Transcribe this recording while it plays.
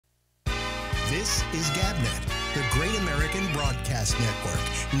This is GabNet, the Great American Broadcast Network,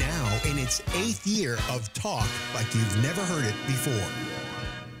 now in its 8th year of talk like you've never heard it before.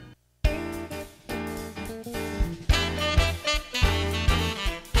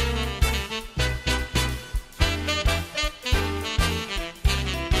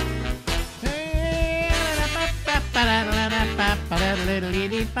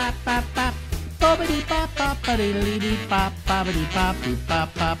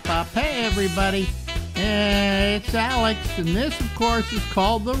 Hey everybody, it's Alex, and this of course is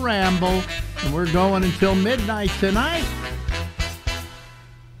called the Ramble, and we're going until midnight tonight.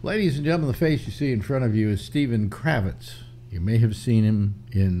 Ladies and gentlemen, the face you see in front of you is Stephen Kravitz. You may have seen him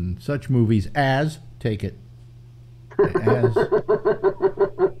in such movies as, take it, as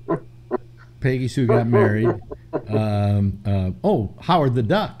Peggy Sue Got Married. Howard the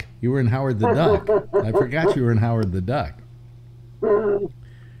Duck. You were in Howard the Duck. I forgot you were in Howard the Duck.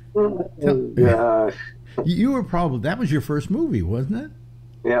 Gosh. You were probably, that was your first movie, wasn't it?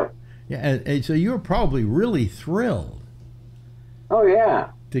 Yep. Yeah, and so you were probably really thrilled. Oh, yeah.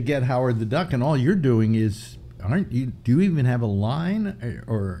 To get Howard the Duck, and all you're doing is, aren't you? Do you even have a line,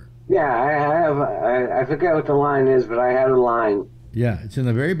 or? Yeah, I have. I forget what the line is, but I had a line. Yeah, it's in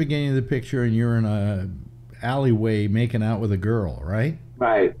the very beginning of the picture, and you're in a alleyway making out with a girl, right?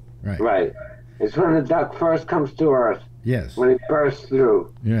 Right. It's when the duck first comes to Earth. Yes. When he bursts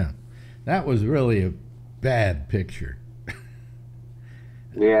through. Yeah, that was really a bad picture.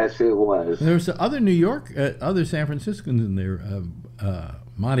 Yes, it was. There's other New York, other San Franciscans in there.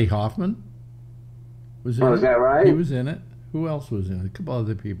 Monty Hoffman was in it. Oh, is that right? He was in it. Who else was in it? A couple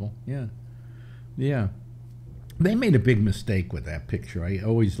other people. Yeah. They made a big mistake with that picture. I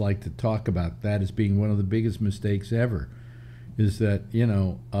always like to talk about that as being one of the biggest mistakes ever. Is that,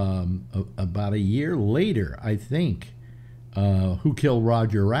 about a year later, I think, Who Killed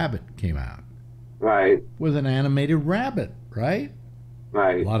Roger Rabbit came out. Right. With an animated rabbit, right?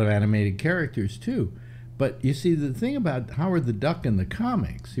 Right. A lot of animated characters, too. But you see, the thing about Howard the Duck in the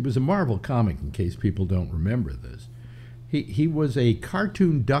comics, he was a Marvel comic, in case people don't remember this. He was a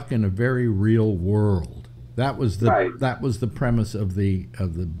cartoon duck in a very real world. That was the premise of the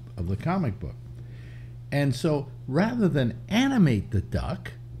comic book. And so rather than animate the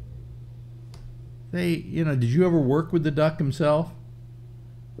duck, did you ever work with the duck himself?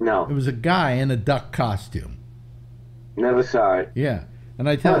 No. It was a guy in a duck costume. Never saw it. Yeah. And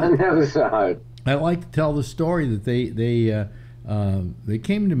never saw it. I like to tell the story that they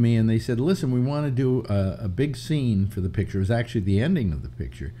came to me and they said, listen, we want to do a big scene for the picture. It was actually the ending of the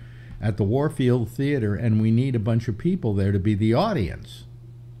picture at the Warfield Theater, and we need a bunch of people there to be the audience.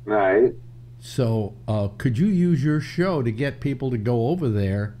 Right. So could you use your show to get people to go over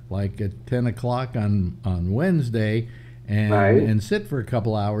there like at 10 o'clock on Wednesday and sit for a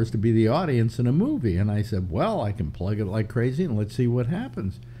couple hours to be the audience in a movie? And I said, well, I can plug it like crazy and let's see what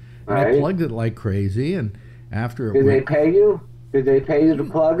happens. Right. I plugged it like crazy, and after Did they pay you? Did they pay you to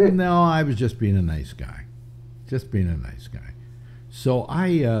plug it? No, I was just being a nice guy. So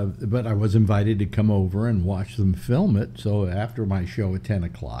but I was invited to come over and watch them film it. So after my show at 10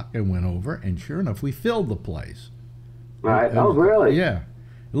 o'clock, I went over, and sure enough, we filled the place. Right. Oh, really? Yeah.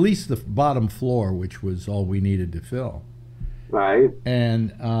 At least the bottom floor, which was all we needed to fill. Right.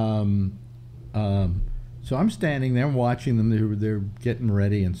 And so I'm standing there watching them. They're getting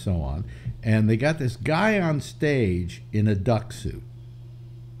ready and so on. And they got this guy on stage in a duck suit.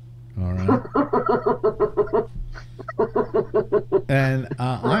 All right.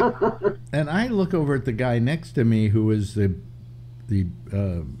 And I look over at the guy next to me, who is the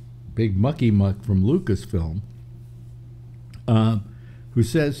big mucky muck from Lucasfilm, who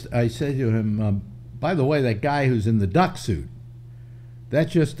says, I said to him, by the way, that guy who's in the duck suit,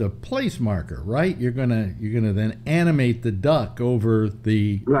 that's just a place marker, right? You're gonna then animate the duck over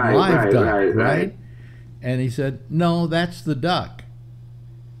the live duck, right? And he said, no, that's the duck.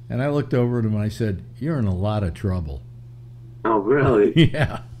 And I looked over at him and I said, you're in a lot of trouble. Oh, really?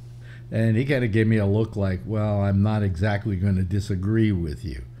 Yeah. And he kind of gave me a look like, well, I'm not exactly going to disagree with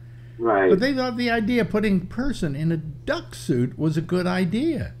you. Right. But they thought the idea of putting a person in a duck suit was a good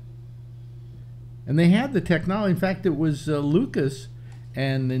idea. And they had the technology. In fact, it was Lucas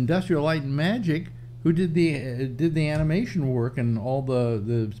and Industrial Light and Magic who did the animation work and all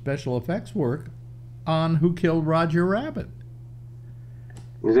the special effects work on Who Killed Roger Rabbit.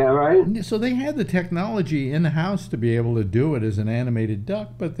 Is that right? So they had the technology in the house to be able to do it as an animated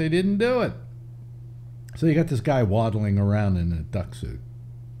duck, but they didn't do it. So you got this guy waddling around in a duck suit.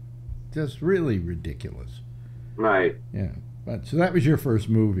 Just really ridiculous. Right. Yeah. But so that was your first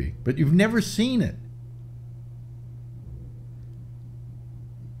movie, but you've never seen it.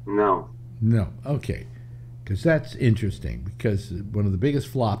 No. No. Okay. Because that's interesting. Because one of the biggest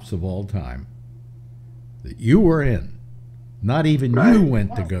flops of all time that you were in, not even Right. you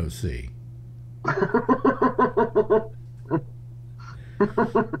went to go see.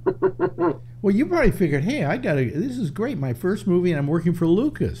 Well, you probably figured, hey, this is great. My first movie, and I'm working for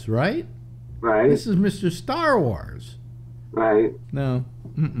Lucas, right? Right. This is Mr. Star Wars. Right. No.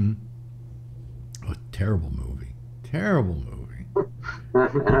 Mm-mm. Oh, terrible movie. Terrible movie.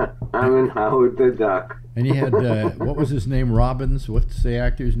 I'm in Howard the Duck. And you had, what was his name? Robbins? What's the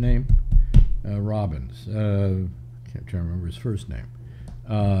actor's name? Robbins. Can't try to remember his first name.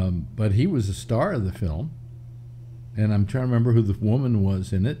 But he was the star of the film. And I'm trying to remember who the woman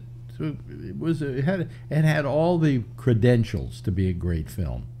was in it. So it had all the credentials to be a great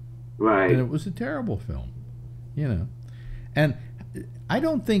film. Right. And it was a terrible film, you know. And I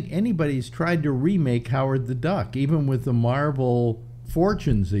don't think anybody's tried to remake Howard the Duck, even with the Marvel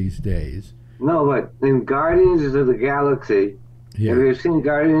fortunes these days. No, but in Guardians of the Galaxy, Yeah. have you seen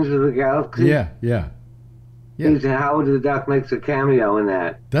Guardians of the Galaxy? Yeah. Howard the Duck makes a cameo in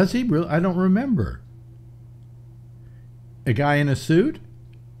that. Does he really? I don't remember. A guy in a suit?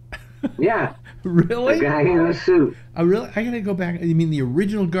 Yeah. Really? A guy in a suit. I gotta go back. You mean the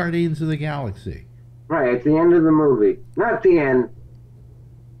original Guardians of the Galaxy? Right, at the end of the movie. Not the end.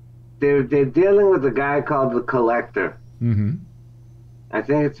 They're dealing with a guy called the Collector. Mm-hmm. I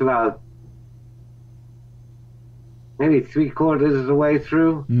think it's about maybe 3/4 of the way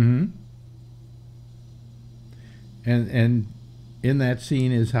through. Mm-hmm. And in that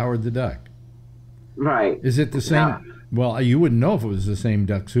scene is Howard the Duck. Right. Is it the same? Yeah. Well, you wouldn't know if it was the same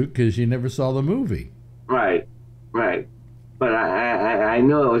duck suit because you never saw the movie. Right. But I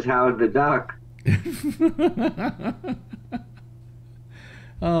knew it was Howard the Duck.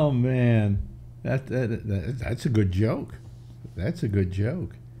 Oh man, that's a good joke. That's a good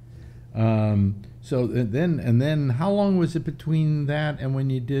joke. So then, how long was it between that and when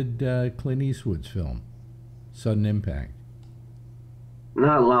you did Clint Eastwood's film, Sudden Impact?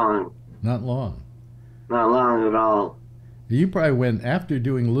 Not long. Not long. Not long at all. You probably went, after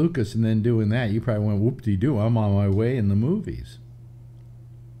doing Lucas and then doing that, you probably went, whoop-de-doo, I'm on my way in the movies.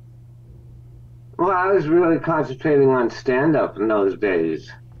 Well, I was really concentrating on stand-up in those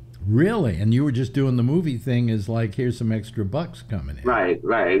days. Really? And you were just doing the movie thing as like, here's some extra bucks coming in. Right,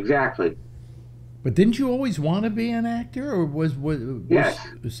 exactly. But didn't you always want to be an actor? Or was Yes.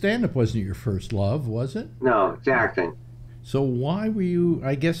 stand-up wasn't your first love, was it? No, it's acting. So why were you,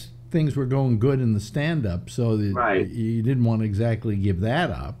 I guess things were going good in the stand-up, so that Right. you didn't want to exactly give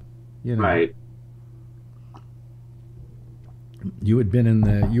that up, you know? Right. You were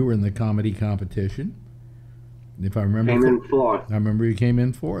in the comedy competition, if I remember. Came in fourth. I remember you came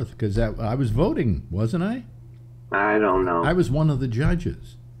in fourth because I was voting, wasn't I? I don't know. I was one of the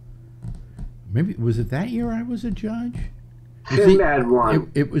judges. Maybe was it that year I was a judge? Sinbad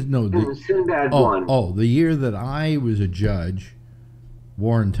won. It was no. Sinbad won. Oh, the year that I was a judge,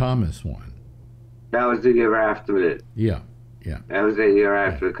 Warren Thomas won. That was the year after it. Yeah. That was the year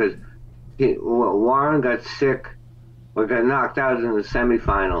after because Warren got sick or got knocked out in the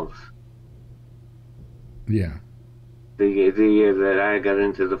semifinals. Yeah. The year that I got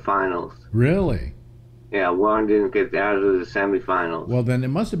into the finals. Really? Yeah, Warren didn't get out of the semifinals. Well, then it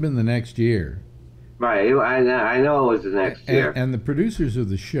must have been the next year. Right, I know it was the next year. And the producers of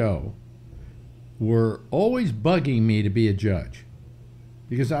the show were always bugging me to be a judge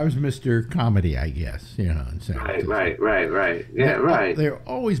because I was Mr. Comedy, I guess, in San Francisco. Right. Yeah, right. They were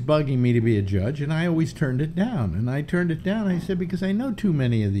always bugging me to be a judge, and I always turned it down. And I turned it down, I said, because I know too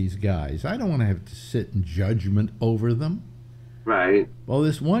many of these guys. I don't want to have to sit in judgment over them. Right. Well,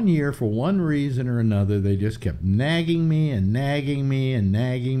 this one year, for one reason or another, they just kept nagging me and nagging me and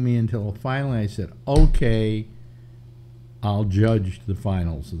nagging me until finally I said, okay, I'll judge the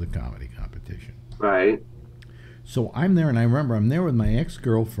finals of the comedy competition. Right. So I'm there, and I remember I'm there with my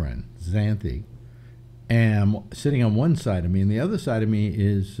ex-girlfriend, Xanthi, and I'm sitting on one side of me, and the other side of me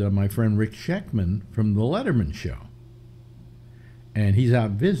is my friend Rick Sheckman from The Letterman Show. And he's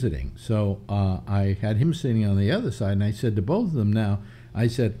out visiting. So I had him sitting on the other side, and I said to both of them now, I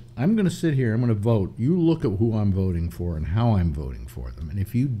said, I'm going to sit here, I'm going to vote. You look at who I'm voting for and how I'm voting for them. And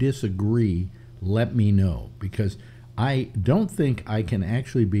if you disagree, let me know, because I don't think I can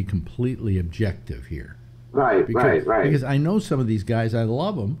actually be completely objective here. Right. Because I know some of these guys, I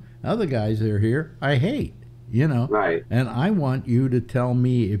love them. Other guys that are here, I hate, you know. Right. And I want you to tell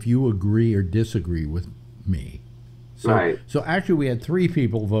me if you agree or disagree with me. So, right. So actually we had 3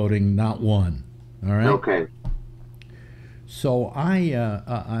 people voting, not 1. All right? Okay. So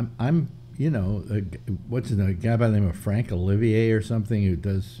I'm you know, what's the guy by the name of Frank Olivier or something who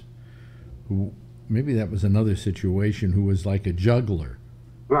does who maybe that was another situation, who was like a juggler.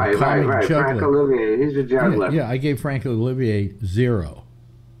 Right. Frank Olivier, he's a juggler. Yeah, I gave Frank Olivier 0.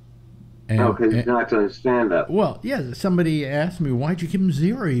 No, because he's not doing stand-up. Well, yeah, somebody asked me, why'd you give him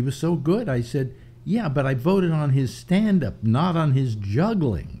 0? He was so good. I said, yeah, but I voted on his stand-up, not on his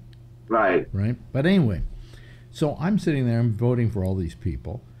juggling. Right. Right? But anyway, so I'm sitting there, I'm voting for all these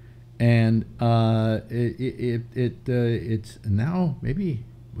people, and it's now maybe,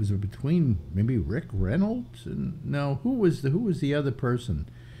 was it between maybe Rick Reynolds and, no, who was the other person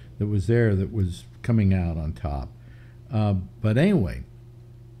that was there that was coming out on top? But anyway,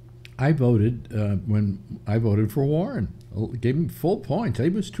 I voted I voted for Warren. Gave him full points. He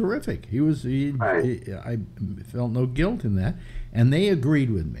was terrific. I felt no guilt in that, and they agreed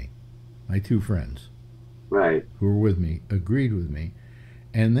with me. My 2 friends, right, who were with me, agreed with me,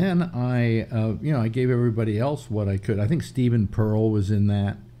 and then I gave everybody else what I could. I think Stephen Pearl was in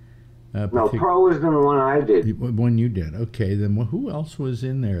that. No, Pearl was the one I did. One you did. Okay, then who else was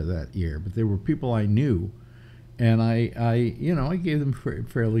in there that year? But there were people I knew. And I gave them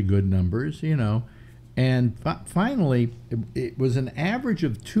fairly good numbers, and finally it was an average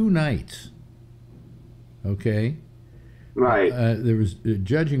of 2 nights. Okay, right. There was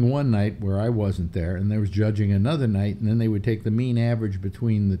judging one night where I wasn't there, and there was judging another night, and then they would take the mean average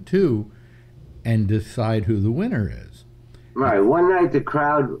between the 2 and decide who the winner is. Right. One night the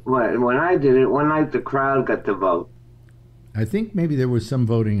crowd, when I did it, one night the crowd got the vote. I think maybe there was some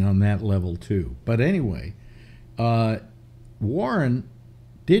voting on that level too, but anyway. Warren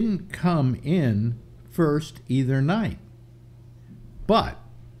didn't come in first either night, but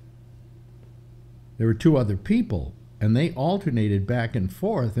there were 2 other people, and they alternated back and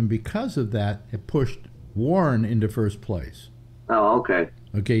forth, and because of that, it pushed Warren into first place. Oh, okay.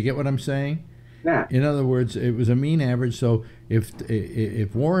 Okay, you get what I'm saying? Yeah. In other words, it was a mean average, so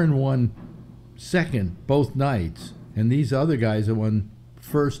if Warren won second both nights, and these other guys that won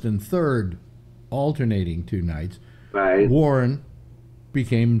first and third alternating 2 nights, right, Warren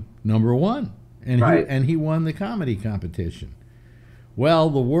became number 1, and right, he won the comedy competition. Well,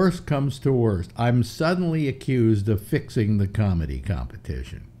 the worst comes to worst. I'm suddenly accused of fixing the comedy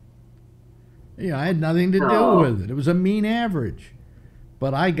competition. I had nothing to do with it. It was a mean average.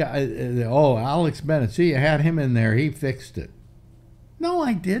 But I got, Alex Bennett, see, you had him in there. He fixed it. No,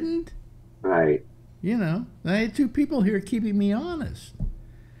 I didn't. Right. I had 2 people here keeping me honest.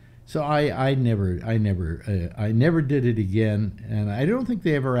 So I never did it again, and I don't think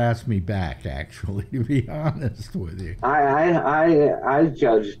they ever asked me back, actually, to be honest with you. I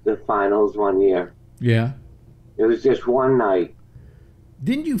judged the finals one year. Yeah. It was just one night.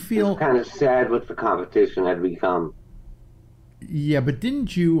 Didn't you feel kind of sad what the competition had become? Yeah, but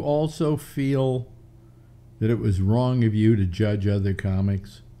didn't you also feel that it was wrong of you to judge other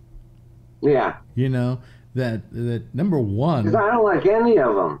comics? Yeah. That number 1. Because I don't like any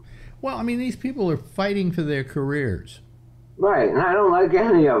of them. Well, I mean, these people are fighting for their careers. Right, and I don't like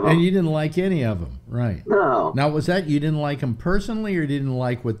any of them. And you didn't like any of them, right? No. Now, was that you didn't like them personally, or didn't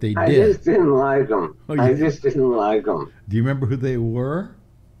like what they did? I just didn't like them. Oh, I just didn't like them. Do you remember who they were?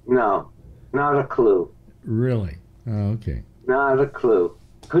 No, not a clue. Really? Oh, okay. Not a clue.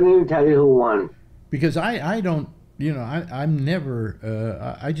 Couldn't even tell you who won. Because I don't, I'm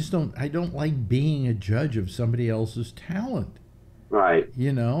never, I just don't, I don't like being a judge of somebody else's talent. Right.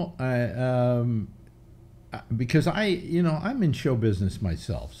 Because I'm in show business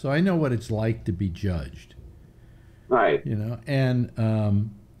myself, so I know what it's like to be judged. Right. And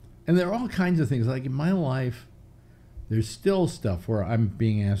there are all kinds of things. Like in my life, there's still stuff where I'm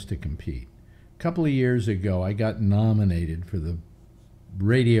being asked to compete. A couple of years ago, I got nominated for the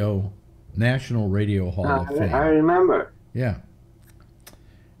National Radio Hall of Fame. I remember. Yeah.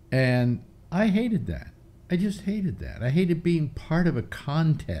 And I hated that. I just hated that. I hated being part of a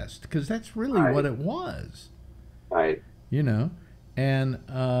contest, because that's really what it was. Right. And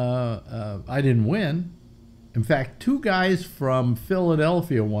I didn't win. In fact, 2 guys from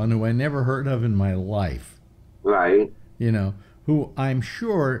Philadelphia won who I never heard of in my life. Right. Who I'm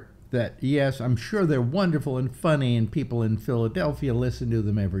sure that, yes, I'm sure they're wonderful and funny, and people in Philadelphia listen to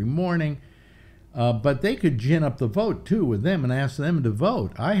them every morning. But they could gin up the vote, too, with them and ask them to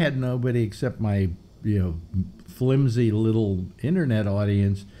vote. I had nobody except my flimsy little internet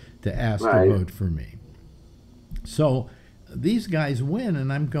audience to ask to vote for me. So these guys win,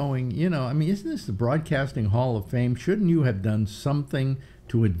 and I'm going, isn't this the Broadcasting Hall of Fame? Shouldn't you have done something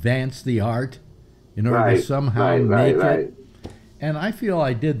to advance the art in order to somehow make it? And I feel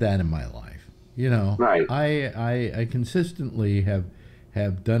I did that in my life. Right. I consistently have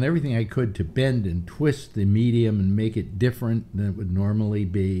have done everything I could to bend and twist the medium and make it different than it would normally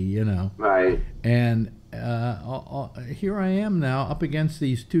be, you know. Right. And here I am now up against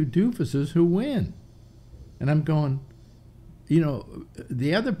these two doofuses who win. And I'm going, you know,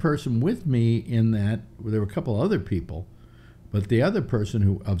 the other person with me in that, well, there were a couple other people, but the other person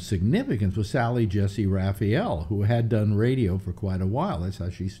who of significance was Sally Jesse Raphael, who had done radio for quite a while. That's how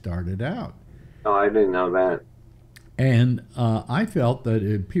she started out. Oh, I didn't know that. And I felt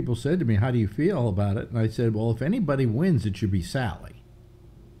that people said to me, how do you feel about it? And I said, well, if anybody wins, it should be Sally.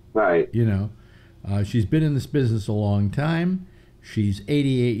 Right. You know, she's been in this business a long time. She's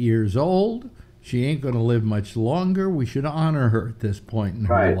 88 years old. She ain't going to live much longer. We should honor her at this point in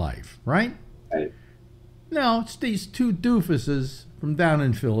her life, right? Right. No, it's these two doofuses from down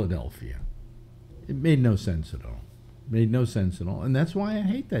in Philadelphia. It made no sense at all. Made no sense at all. And that's why I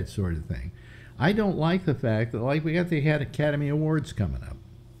hate that sort of thing. I don't like the fact that, like, we got the Academy Awards coming up.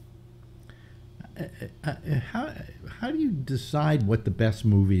 How do you decide what the best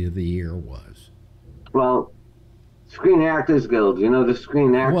movie of the year was? Well, Screen Actors Guild. You know the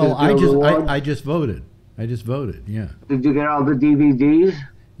Screen Actors Guild Award? I just voted. Yeah. Did you get all the DVDs?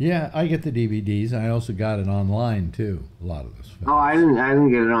 Yeah, I get the DVDs. I also got it online too. A lot of those films. Oh, I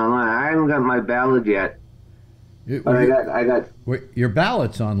didn't get it online. I haven't got my ballot yet. But I got. Your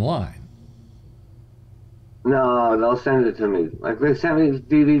ballot's online. No, they'll send it to me. Like, they sent me the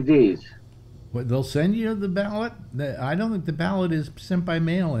DVDs. What, they'll send you the ballot? I don't think the ballot is sent by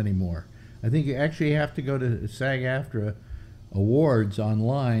mail anymore. I think you actually have to go to SAG-AFTRA Awards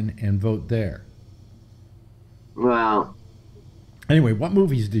online and vote there. Well. Anyway, what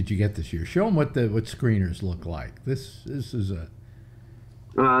movies did you get this year? Show them what screeners look like. This is a.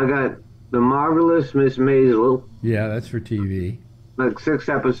 Well, I got The Marvelous Miss Maisel. Yeah, that's for TV. Like 6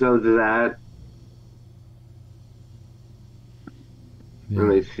 episodes of that. Yeah. Let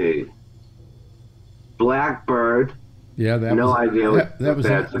me see. Blackbird. Yeah, that no was, idea what that was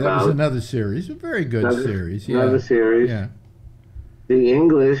that's that about. was another series, a very good series. Yeah. Another series. Yeah. The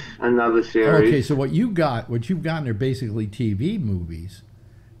English, another series. Okay, so what you've gotten are basically TV movies,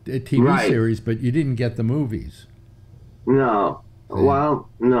 TV series, but you didn't get the movies. No. See? Well,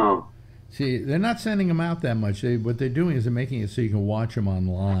 no. See, they're not sending them out that much. What they're doing is they're making it so you can watch them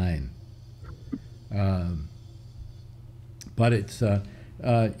online. But it's,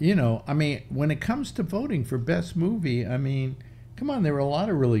 you know, I mean, when it comes to voting for best movie, I mean, come on, there were a lot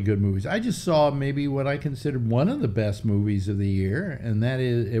of really good movies. I just saw maybe what I considered one of the best movies of the year, and that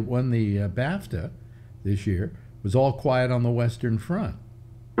is, it won the BAFTA this year, was All Quiet on the Western Front.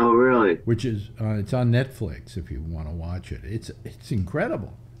 Oh, really? Which is, it's on Netflix if you want to watch it. It's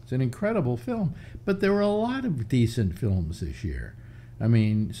incredible. It's an incredible film. But there were a lot of decent films this year. I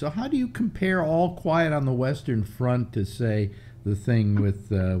mean, so how do you compare All Quiet on the Western Front to, say, the thing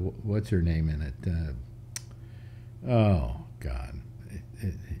with, what's her name in it? Oh, God.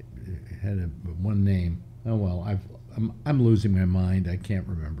 It had one name. Oh, well, I'm losing my mind. I can't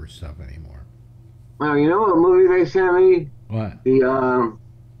remember stuff anymore. Well, you know what movie they sent me? What? The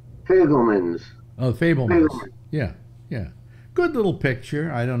Fabelmans. Oh, Fabelmans. Yeah. Good little picture.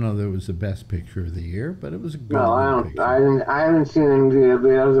 I don't know that it was the best picture of the year, but it was a good picture. I haven't seen any of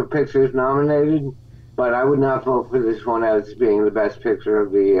the other pictures nominated, but I would not vote for this one as being the best picture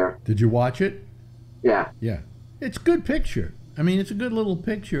of the year. Did you watch it? Yeah. Yeah. It's a good picture. I mean, it's a good little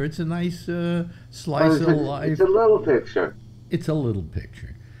picture. It's a nice slice of life. It's a little picture. It's a little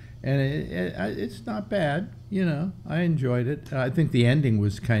picture. And it's not bad, you know. I enjoyed it. I think the ending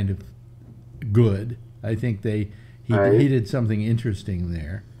was kind of good. I think he did something interesting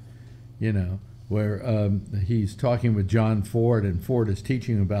there, you know, where he's talking with John Ford, and Ford is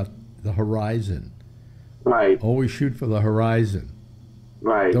teaching about the horizon. Right. Always shoot for the horizon.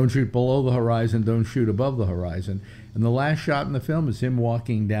 Right. Don't shoot below the horizon. Don't shoot above the horizon. And the last shot in the film is him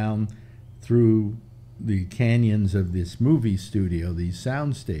walking down through the canyons of this movie studio, these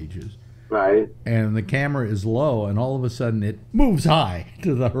sound stages. Right. And the camera is low, and all of a sudden it moves high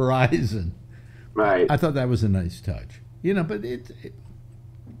to the horizon. Right. I thought that was a nice touch. You know, but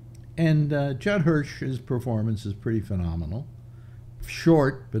and Judd Hirsch's performance is pretty phenomenal.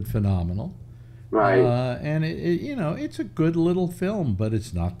 Short, but phenomenal. Right. And you know, it's a good little film, but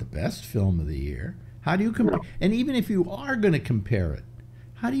it's not the best film of the year. How do you compare? No. And even if you are going to compare it,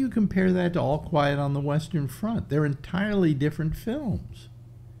 how do you compare that to All Quiet on the Western Front? They're entirely different films.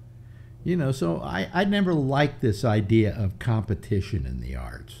 You know, so I never liked this idea of competition in the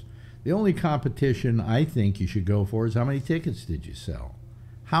arts. The only competition I think you should go for is how many tickets did you sell?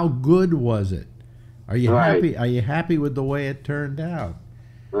 How good was it? Are you happy? Are you happy with the way it turned out?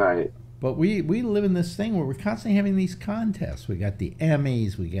 Right. But we live in this thing where we're constantly having these contests. We got the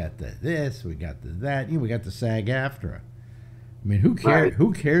Emmys, we got the this, we got the that, we got the SAG-AFTRA. I mean, who cares? Right.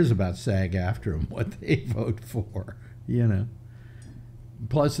 Who cares about SAG-AFTRA and what they vote for?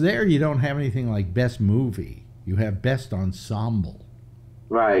 Plus, there you don't have anything like best movie. You have best ensemble.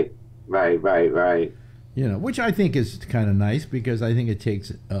 Right. Which I think is kind of nice because I think it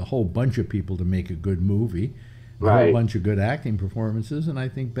takes a whole bunch of people to make a good movie, a whole bunch of good acting performances, and I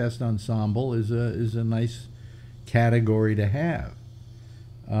think best ensemble is a nice category to have.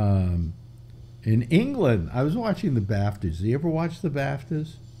 In England, I was watching the BAFTAs. Do you ever watch the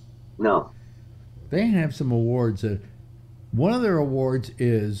BAFTAs? No. They have some awards. One of their awards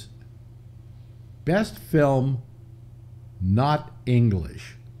is Best Film Not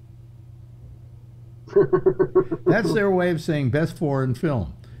English. That's their way of saying Best Foreign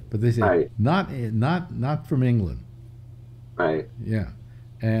Film. But they say not from England. Right. Yeah.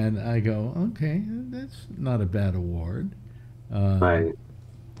 And I go, okay, that's not a bad award. Right.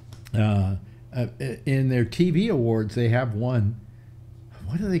 In their TV awards, they have one.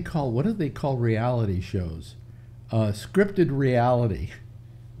 What do they call reality shows? Scripted reality.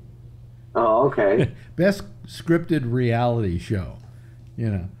 Oh, okay. Best scripted reality show.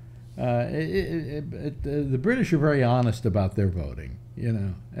 The British are very honest about their voting.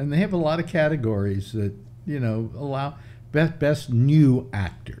 And they have a lot of categories that allow best new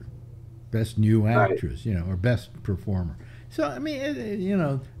actor, best new actress, or best performer. So I mean,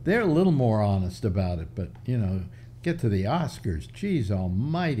 they're a little more honest about it, but get to the Oscars, geez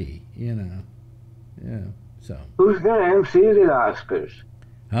almighty, yeah. So who's gonna MC the Oscars?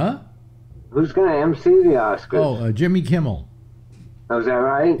 Huh? Who's gonna MC the Oscars? Oh, Jimmy Kimmel. Oh, is that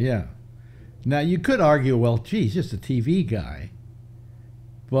right? Yeah. Now you could argue, well, geez, just a TV guy,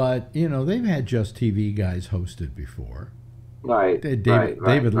 but they've had just TV guys hosted before. Right. David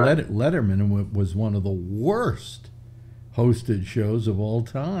Letterman was one of the worst hosted shows of all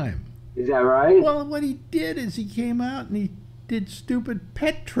time. Is that right? Well, what he did is he came out and he did stupid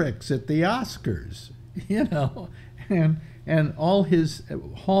pet tricks at the Oscars, and all his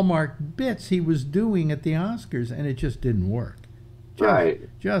Hallmark bits he was doing at the Oscars, and it just didn't work.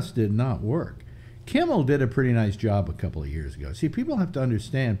 Just did not work. Kimmel did a pretty nice job a couple of years ago. See, people have to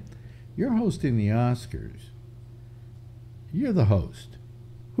understand, you're hosting the Oscars. You're the host.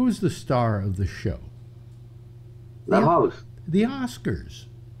 Who's the star of the show? The host. The Oscars.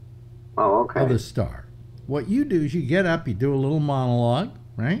 Oh, okay. Are the star. What you do is you get up, you do a little monologue,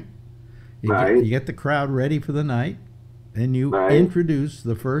 right? You get the crowd ready for the night, and you introduce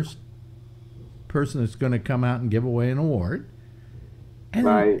the first person that's going to come out and give away an award,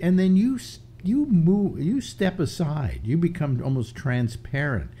 and then you step aside. You become almost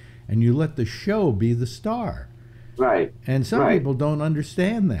transparent, and you let the show be the star. Right. And some people don't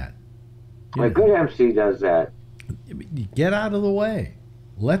understand that. A good MC does that. Get out of the way.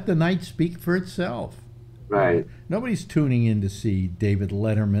 Let the night speak for itself. Right. Nobody's tuning in to see David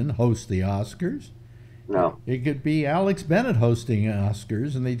Letterman host the Oscars. No. It could be Alex Bennett hosting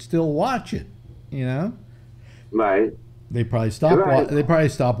Oscars, and they'd still watch it. Right. They probably stop. They probably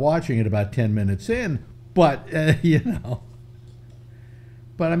stop watching it about 10 minutes in. But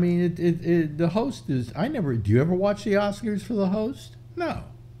But I mean, the host is. Do you ever watch the Oscars for the host? No.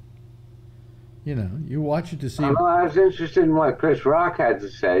 You watch it to see. I was interested in what Chris Rock had to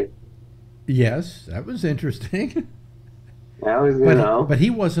say. Yes, that was interesting. That was, But he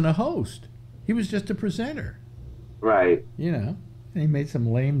wasn't a host. He was just a presenter. Right. And he made some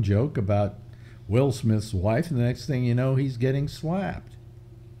lame joke about Will Smith's wife, and the next thing you know, he's getting slapped.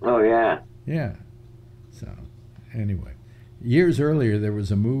 Oh, yeah. Yeah. So, anyway. Years earlier, there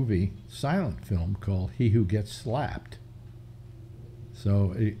was a movie, silent film, called He Who Gets Slapped.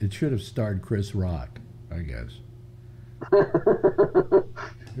 So it should have starred Chris Rock, I guess.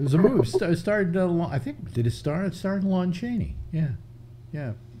 It was a movie. It starred, I think, did it star? It starred Lon Chaney. Yeah.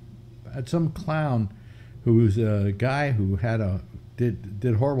 Yeah. Had some clown who's a guy who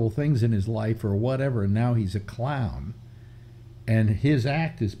did horrible things in his life or whatever, and now he's a clown. And his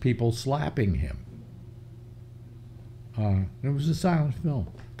act is people slapping him. It was a silent film.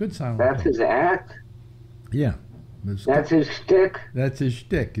 Good silent film. That's his act? Yeah. That's his shtick? That's his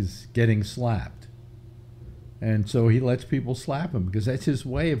shtick, is getting slapped. And so he lets people slap him because that's his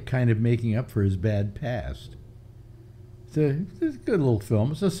way of kind of making up for his bad past. It's a good little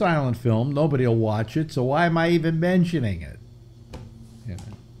film. It's a silent film. Nobody will watch it, so why am I even mentioning it?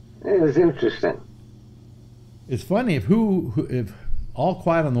 It was interesting. It's funny if All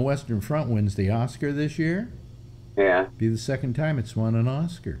Quiet on the Western Front wins the Oscar this year. Yeah. Be the second time it's won an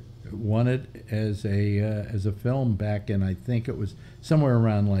Oscar. It won it as a film back in, I think it was somewhere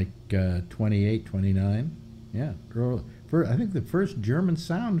around like 28, 29. Yeah, I think the first German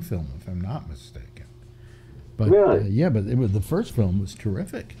sound film, if I'm not mistaken. But Really? yeah, but the first film was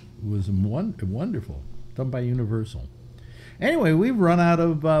terrific. It was wonderful, done by Universal. Anyway, we've run out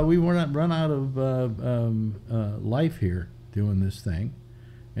of life here doing this thing,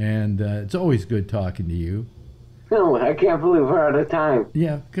 and it's always good talking to you. No, I can't believe we're out of time.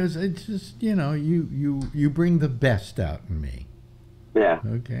 Yeah, because it's just, you bring the best out in me. Yeah.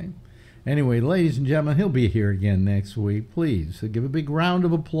 Okay. Anyway, ladies and gentlemen, he'll be here again next week. Please give a big round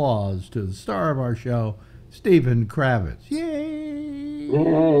of applause to the star of our show, Stephen Kravitz. Yay!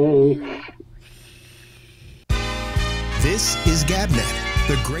 Yay. This is GabNet,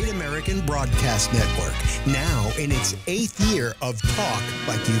 the Great American Broadcast Network, now in its 8th year of talk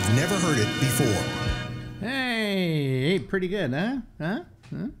like you've never heard it before. Hey, pretty good, huh?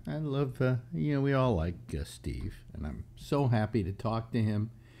 I love, we all like Steve, and I'm so happy to talk to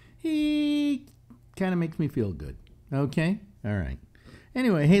him. He kind of makes me feel good. Okay? All right.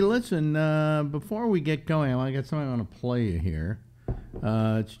 Anyway, hey, listen, before we get going, I got something I want to play you here.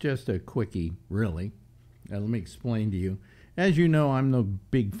 It's just a quickie, really. Let me explain to you. As you know, I'm no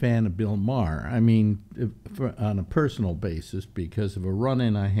big fan of Bill Maher. I mean, on a personal basis, because of a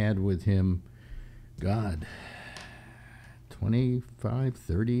run-in I had with him, God, 25,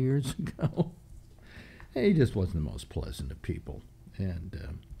 30 years ago. He just wasn't the most pleasant of people.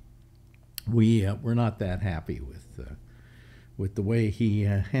 And we're not that happy with the way he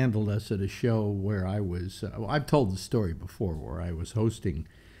handled us at a show where I was, I've told the story before, where I was hosting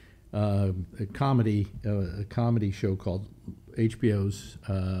a comedy show called HBO's,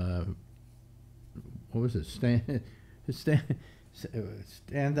 what was it,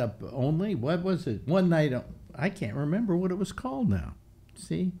 Stand Up Only? What was it? One Night, I can't remember what it was called now.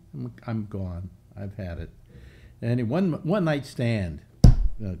 See, I'm gone. I've had it. And one Night Stand.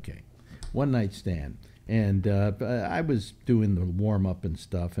 Okay, One Night Stand. And I was doing the warm up and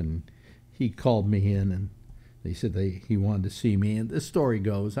stuff, and he called me in, and they said he wanted to see me. And the story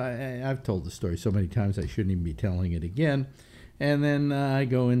goes, I've told the story so many times I shouldn't even be telling it again. And then I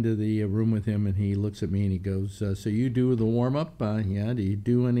go into the room with him, and he looks at me and he goes, "So you do the warm up? Yeah. Do you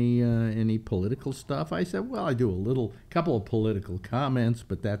do any political stuff?" I said, "Well, I do a couple of political comments,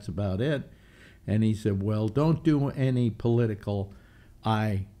 but that's about it." And he said, "Well, don't do any political.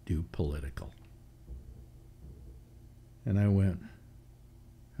 I do political." And I went,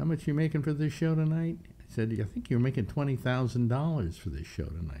 "How much you making for this show tonight?" I said, "I think you're making $20,000 for this show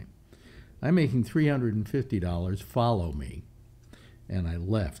tonight." "I'm making $350. Follow me." And I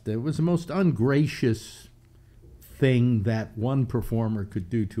left. It was the most ungracious thing that one performer could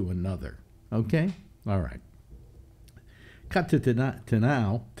do to another. Okay? All right. Cut to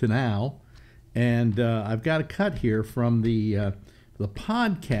now. And I've got a cut here from the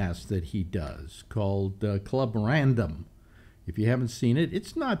podcast that he does called Club Random. If you haven't seen it,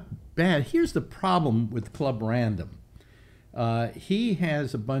 it's not bad. Here's the problem with Club Random. He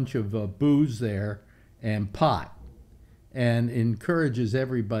has a bunch of booze there and pot, and encourages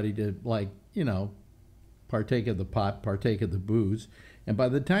everybody to, partake of the pot, partake of the booze. And by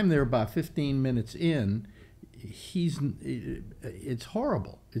the time they're about 15 minutes in, it's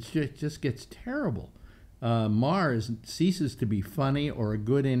horrible. It just gets terrible. Mars ceases to be funny or a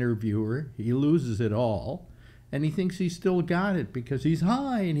good interviewer. He loses it all, and he thinks he's still got it because he's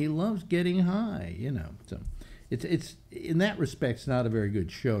high and he loves getting high. So it's in that respect, it's not a very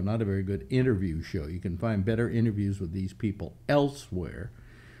good show, not a very good interview show. You can find better interviews with these people elsewhere.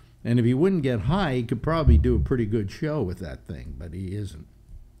 And if he wouldn't get high, he could probably do a pretty good show with that thing, but he isn't.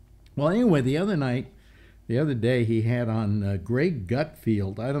 Well, anyway, the other day, he had on Greg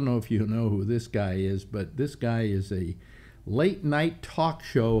Gutfeld. I don't know if you know who this guy is, but this guy is a late-night talk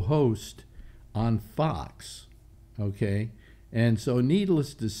show host on Fox, okay? And so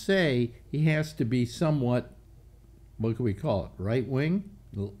needless to say, he has to be somewhat, what can we call it, right-wing?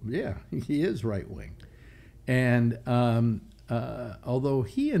 Yeah, he is right-wing. And although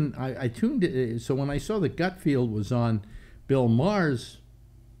I tuned it, so when I saw that Gutfeld was on Bill Maher's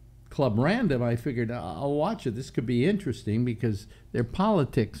Club Random, I figured I'll watch it. This could be interesting because their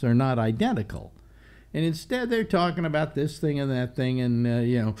politics are not identical. And instead they're talking about this thing and that thing, and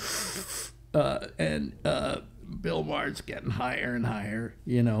Bill Maher's getting higher and higher,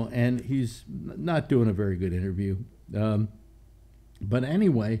 and he's not doing a very good interview. But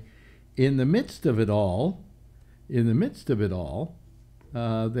anyway, in the midst of it all, they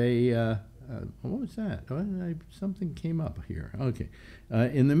what was that? Something came up here. Okay.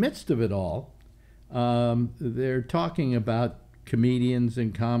 In the midst of it all, they're talking about comedians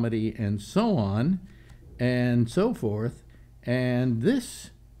and comedy and so on and so forth, and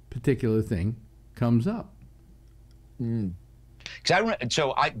this particular thing comes up. Because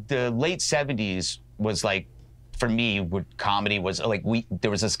the late '70s was like, for me, what comedy was like.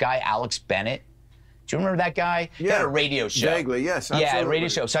 There was this guy Alex Bennett. Do you remember that guy? Yeah. He had a radio show. Vaguely, yes. Absolutely. Yeah, a radio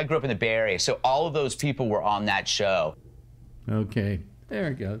show. So I grew up in the Bay Area. So all of those people were on that show. Okay, there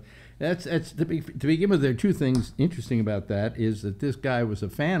we go. That's to begin with. There are two things interesting about that. Is that this guy was a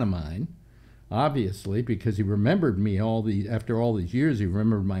fan of mine, obviously, because he remembered me after all these years. He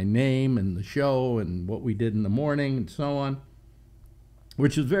remembered my name and the show and what we did in the morning and so on,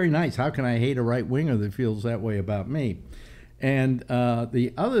 which is very nice. How can I hate a right winger that feels that way about me? And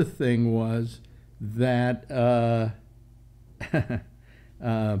the other thing was that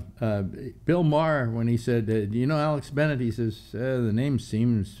Bill Maher, when he said, "Do you know Alex Bennett?" He says, "The name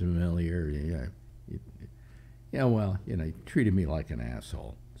seems familiar." Yeah. Well, he treated me like an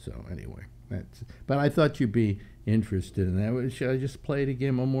asshole. So anyway, but I thought you'd be interested in that. Should I just play it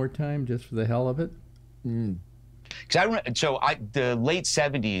again one more time, just for the hell of it? The late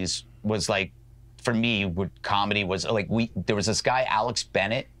 '70s was like, for me, what comedy was like. There was this guy Alex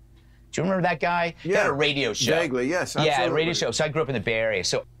Bennett. Do you remember that guy? Yeah. He had a radio show. Vaguely, yes. Absolutely. Yeah, a radio show. So I grew up in the Bay Area.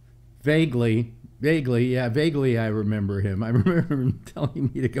 So vaguely, I remember him. I remember him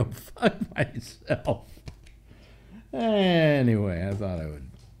telling me to go fuck myself. Anyway, I thought I would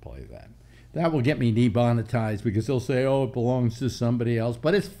play that. That will get me demonetized because they'll say, "Oh, it belongs to somebody else,"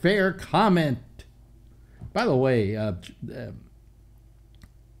 but it's fair comment. By the way,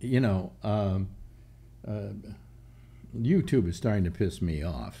 YouTube is starting to piss me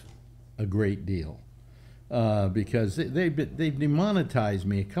off a great deal because they've demonetized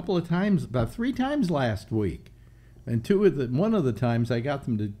me a couple of times, about 3 times last week, and one of the times I got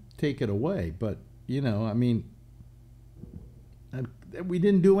them to take it away. But we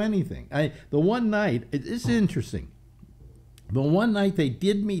didn't do anything. The one night, it's interesting. The one night they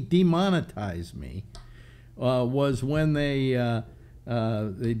did demonetize me was when they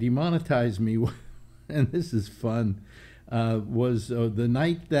demonetized me, and this is fun. Was the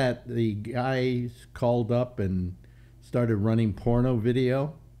night that the guys called up and started running porno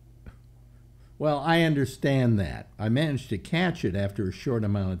video. Well, I understand that. I managed to catch it after a short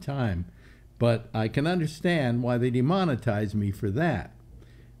amount of time, but I can understand why they demonetized me for that.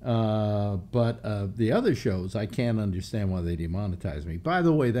 But the other shows, I can't understand why they demonetized me. By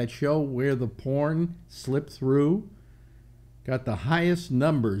the way, that show where the porn slipped through got the highest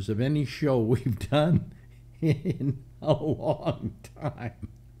numbers of any show we've done in a long time.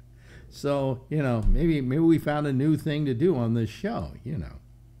 So, maybe we found a new thing to do on this show,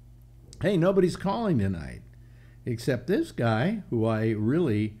 Hey, nobody's calling tonight except this guy who I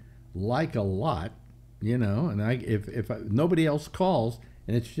really like a lot, and if nobody else calls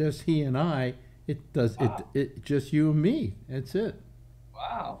and it's just he and I, it just you and me. That's it.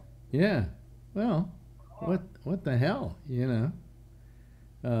 Wow. Yeah. Well, what the hell,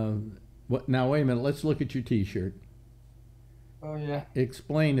 What now? Wait a minute. Let's look at your T-shirt. Oh yeah.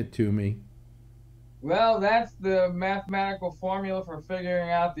 Explain it to me. Well, that's the mathematical formula for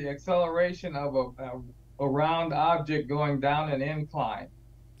figuring out the acceleration of a round object going down an incline.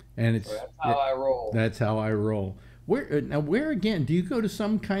 And so that's how I roll. That's how I roll. Where again? Do you go to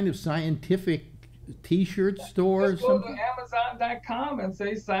some kind of scientific T-shirt store or something? Go to Amazon.com and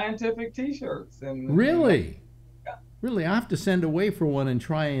say scientific T-shirts. Really? Yeah. Really, I have to send away for one and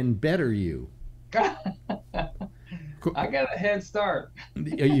try and better you. I got a head start.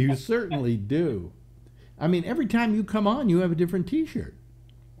 You certainly do. I mean, every time you come on, you have a different T-shirt.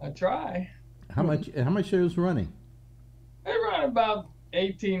 I try. How much are those running? They run about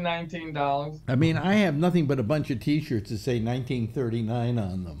 $18, $19. I mean, I have nothing but a bunch of T-shirts that say 1939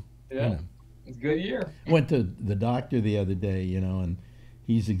 on them. Yeah, it's a good year. I went to the doctor the other day, and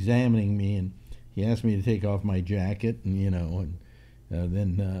he's examining me, and he asked me to take off my jacket, and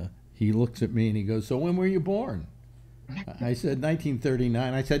then he looks at me and he goes, "So when were you born?" I said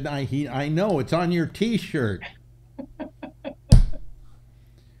 1939. I said, I know, it's on your T-shirt.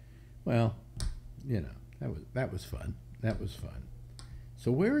 Well, that was fun. That was fun.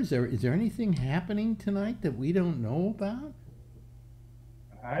 So is there anything happening tonight that we don't know about?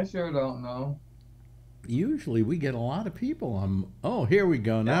 I sure don't know. Usually we get a lot of people on. Oh, here we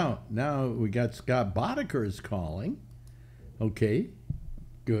go. Now we got Scott Bodeker's calling. Okay,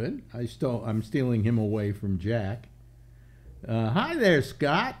 good. I'm stealing him away from Jack. Hi there,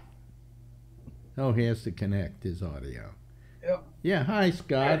 Scott. Oh, he has to connect his audio. Yep. Yeah, hi,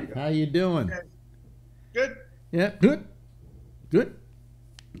 Scott. How you doing? Good. Yeah, good. Good.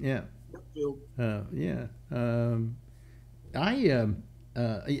 Yeah. Phil. Yeah. A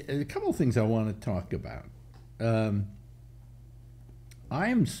couple of things I want to talk about. I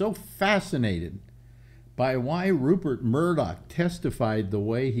am so fascinated by why Rupert Murdoch testified the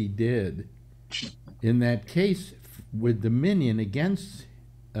way he did in that case with Dominion against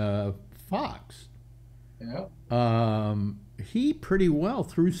Fox. Yeah. He pretty well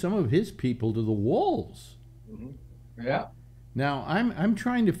threw some of his people to the wolves. Yeah. Now, I'm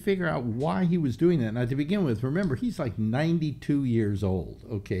trying to figure out why he was doing that. Now, to begin with, remember, he's like 92 years old,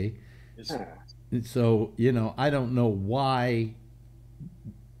 okay? And so, you know, I don't know why.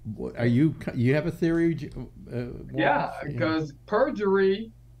 Are you have a theory? Yeah, because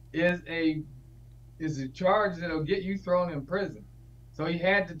perjury is a charge that'll get you thrown in prison. So he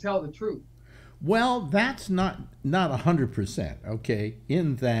had to tell the truth. Well, that's not 100%, okay?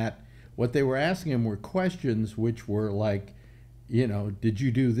 In that, what they were asking him were questions which were like, you know, did you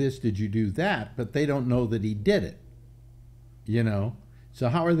do this? Did you do that? But they don't know that he did it, you know? So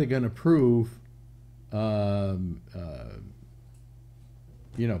how are they going to prove, you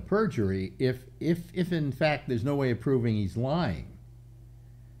know, perjury if in fact there's no way of proving he's lying?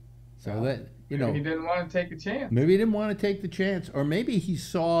 So that, you know, Maybe he didn't want to take a chance. maybe he didn't want to take the chance, or maybe he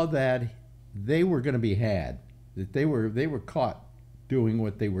saw that they were going to be had, that they were caught doing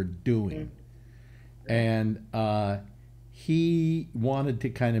what they were doing, and he wanted to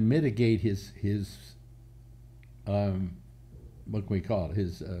kind of mitigate his what can we call it,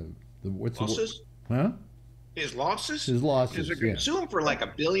 his what's Losses? the word? Huh? His losses? His losses, Because they're going yeah. to sue him for like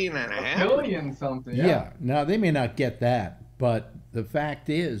 $1.5 billion. $1 billion something. Yeah. Now they may not get that, but the fact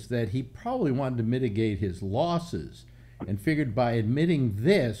is that he probably wanted to mitigate his losses, and figured by admitting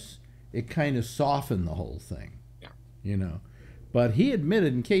this, it kind of softened the whole thing. Yeah. You know, but he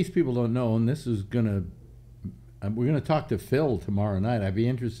admitted, in case people don't know, and this is gonna, we're gonna talk to Phil tomorrow night. I'd be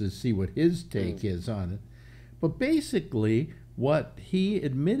interested to see what his take is on it. But basically, what he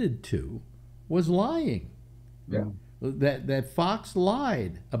admitted to was lying. Yeah. That Fox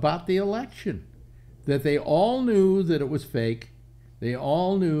lied about the election, that they all knew that it was fake, they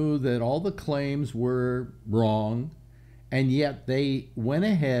all knew that all the claims were wrong, and yet they went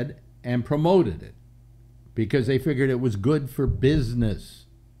ahead and promoted it because they figured it was good for business.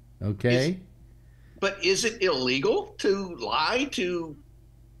 Okay? But is it illegal to lie to?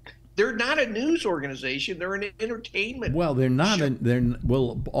 They're not a news organization. They're an entertainment. Well, they're not.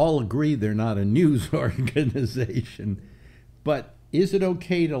 We'll all agree they're not a news organization. But is it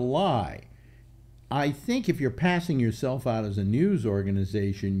okay to lie? I think if you're passing yourself out as a news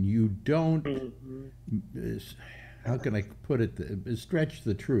organization, you don't. How can I put it? Stretch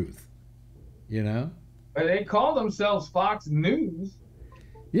the truth. You know. But they call themselves Fox News.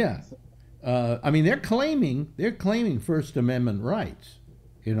 Yeah. I mean, they're claiming First Amendment rights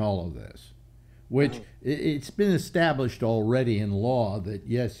in all of this, which it's been established already in law that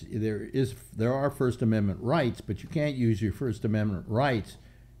yes, there are First Amendment rights, but you can't use your First Amendment rights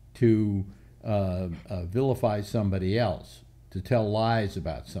to vilify somebody else, to tell lies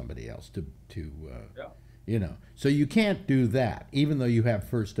about somebody else, you know. So you can't do that, even though you have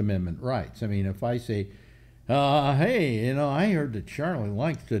First Amendment rights. I mean, if I say, hey, you know, I heard that Charlie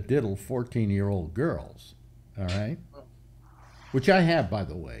likes to diddle 14-year-old girls, all right? Which I have, by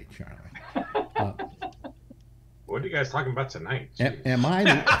the way, Charlie. What are you guys talking about tonight? Am I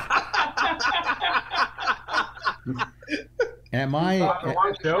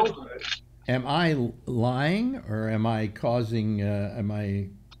lying, or am I causing?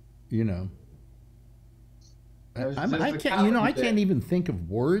 You know? I can't even think of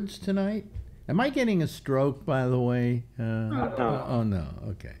words tonight. Am I getting a stroke, by the way? Oh no.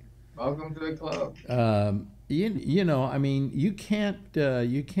 Okay. Welcome to the club. You know, I mean, you can't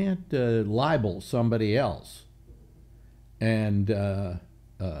libel somebody else and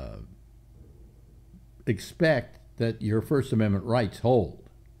expect that your First Amendment rights hold,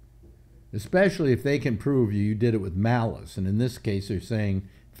 especially if they can prove you did it with malice. And in this case, they're saying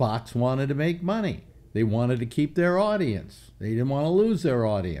Fox wanted to make money. They wanted to keep their audience. They didn't want to lose their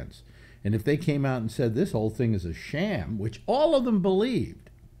audience. And if they came out and said this whole thing is a sham, which all of them believed,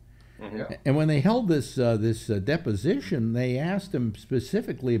 and when they held this deposition, they asked him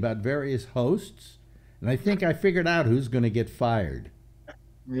specifically about various hosts, and I think I figured out who's going to get fired.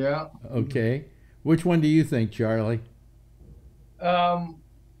 Yeah. Okay. Which one do you think, Charlie?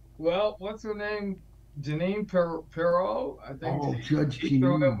 Well, what's her name? Janine Perot, I think. Oh, Judge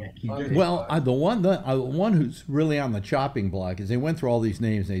Janine. Well, the one who's really on the chopping block is they went through all these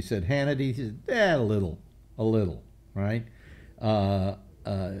names. And they said Hannity. He said, a little, right? Janine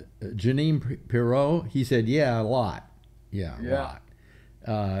Perot. He said, yeah, a lot. Yeah, a lot.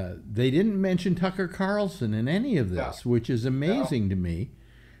 They didn't mention Tucker Carlson in any of this, which is amazing to me.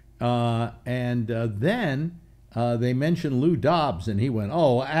 And then they mentioned Lou Dobbs, and he went,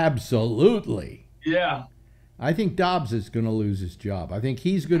 "Oh, absolutely." Yeah. I think Dobbs is going to lose his job. I think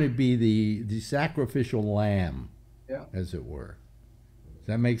he's going to be the sacrificial lamb, as it were. Does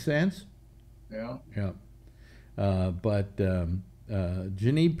that make sense? Yeah. Yeah. But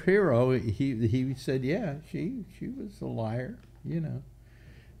Jeanine Pirro, he said, yeah, she was a liar, you know.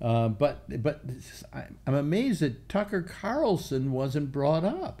 But I'm amazed that Tucker Carlson wasn't brought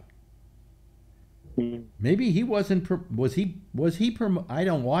up. Maybe he wasn't. Was he? I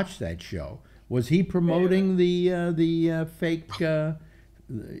don't watch that show. Was he promoting the fake, the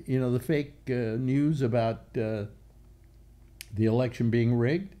fake news about the election being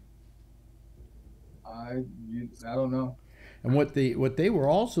rigged? I don't know. And what they were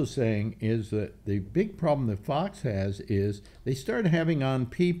also saying is that the big problem that Fox has is they started having on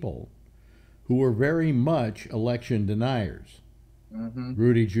people who were very much election deniers. Mm-hmm.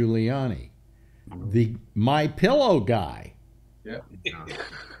 Rudy Giuliani, the My Pillow guy. Yeah.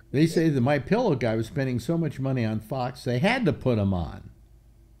 They say the My Pillow guy was spending so much money on Fox they had to put him on.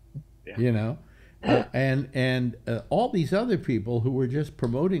 Yeah. You know, and all these other people who were just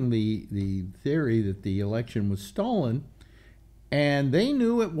promoting the theory that the election was stolen, and they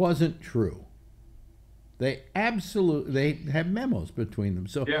knew it wasn't true. They have memos between them.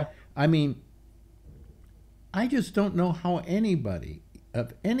 So I mean, I just don't know how anybody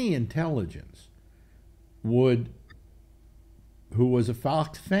of any intelligence who was a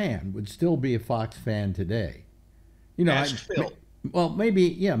Fox fan would still be a Fox fan today. You know, Phil. Well,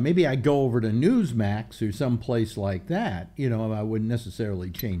 maybe I go over to Newsmax or some place like that. You know, I wouldn't necessarily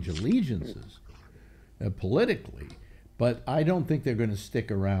change allegiances politically, but I don't think they're going to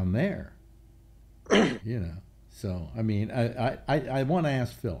stick around there. You know, so I mean, I want to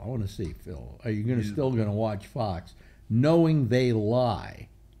ask Phil. I want to see Phil. Are you still going to watch Fox, knowing they lie?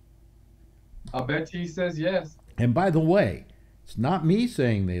 I'll bet he says yes. And by the way, it's not me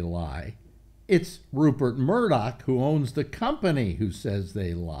saying they lie. It's Rupert Murdoch, who owns the company, who says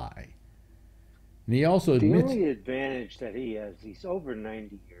they lie. And he also admits... The only advantage that he has, he's over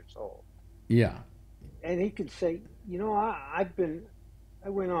 90 years old. Yeah. And he could say, you know, I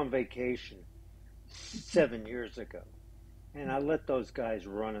went on vacation 7 years ago, and I let those guys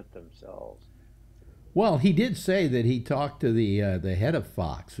run it themselves. Well, he did say that he talked to the head of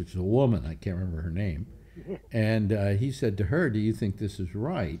Fox, which is a woman, I can't remember her name, and he said to her, "Do you think this is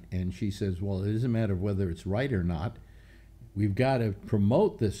right?" And she says, "Well, it doesn't matter whether it's right or not. We've got to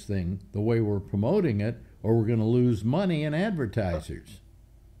promote this thing the way we're promoting it, or we're going to lose money in advertisers,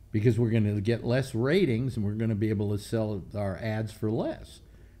 because we're going to get less ratings and we're going to be able to sell our ads for less."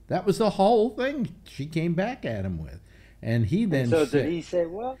 That was the whole thing she came back at him with. And he then so said, did he say,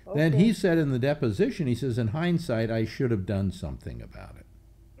 well, okay. Then he said in the deposition, he says, in hindsight, I should have done something about it.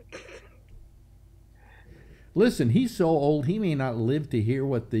 Listen, he's so old, he may not live to hear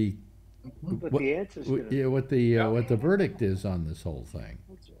what the what the verdict is on this whole thing.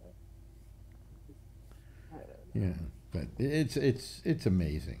 That's right. Yeah, but it's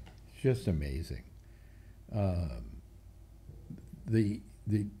amazing. It's just amazing.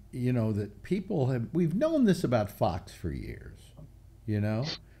 You know, that people we've known this about Fox for years, you know,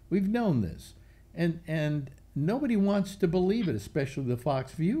 we've known this, and nobody wants to believe it, especially the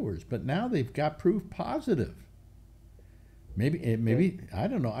Fox viewers, but now they've got proof positive. Maybe I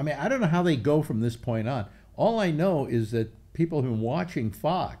don't know. I mean, I don't know how they go from this point on. All I know is that people have been watching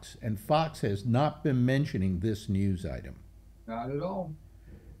Fox, and Fox has not been mentioning this news item. Not at all.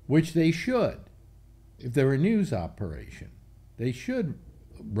 Which they should. If they're a news operation, they should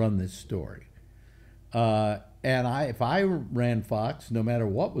run this story. And if I ran Fox, no matter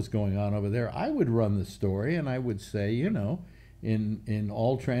what was going on over there, I would run the story, and I would say, you know, in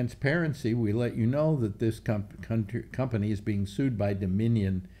all transparency, we let you know that this company is being sued by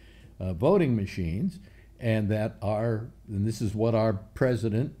Dominion voting machines, and this is what our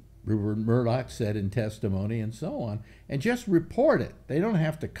president, Rupert Murdoch, said in testimony, and so on, and just report it. They don't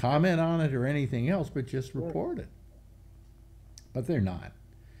have to comment on it or anything else, but just report it. But they're not.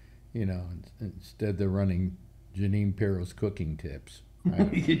 You know, instead they're running Jeanine Pirro's cooking tips. I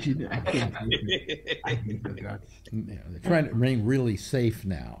They're trying to remain really safe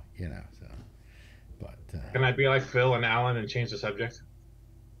now, you know. So, but can I be like Phil and Alan and change the subject?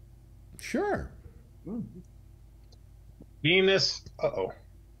 Sure. Venus. Hello.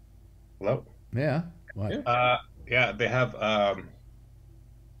 Yeah. What? Yeah, they have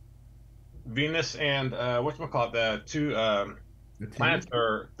Venus and whatchamacallit, the two planets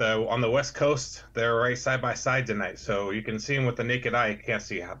are on the west coast. They're right side by side tonight, so you can see them with the naked eye. You can't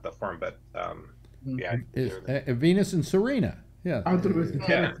see how the form, but yeah. Venus and Serena. Yeah. I thought it was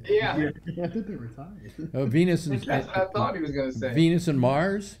Yeah. I thought they were tied. Venus and That's what I thought he was going to say. Venus and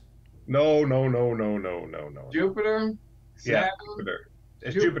Mars. No. Jupiter? Yeah, Saturn? Jupiter.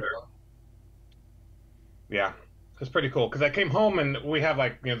 It's Jupiter. Yeah, it's pretty cool because I came home and we have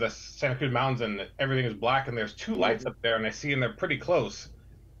like the Santa Cruz Mountains and everything is black and there's two lights up there and I see and they're pretty close.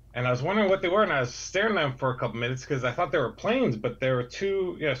 And I was wondering what they were and I was staring at them for a couple minutes because I thought they were planes, but they were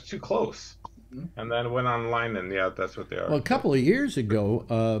it's too close. And then went online and that's what they are. Well, a couple of years ago,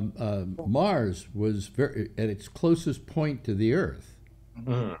 Mars was at its closest point to the Earth.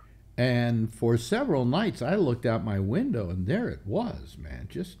 Mm-hmm. And for several nights, I looked out my window, and there it was, man,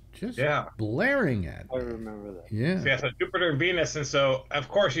 just blaring at me. I remember that. Yeah. So Jupiter and Venus, and so of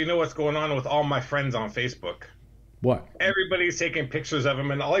course you know what's going on with all my friends on Facebook. What? Everybody's taking pictures of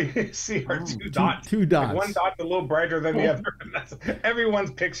them, and all you see are two dots. Two dots. Like one dot's a little brighter than the other. And that's everyone's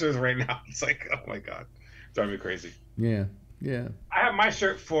pictures right now. It's like, oh my god, it's driving me crazy. Yeah. I have my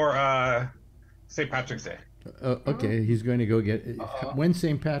shirt for St. Patrick's Day. Okay, he's going to go get. When's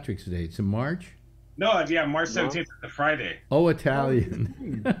St. Patrick's Day? It's in March. No, yeah, March 17th is a Friday. Oh,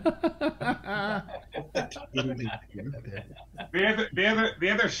 Italian. the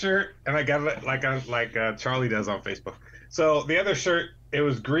other shirt, and I got it like Charlie does on Facebook. So the other shirt, it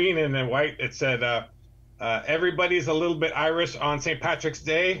was green and then white. It said, "Everybody's a little bit Irish on St. Patrick's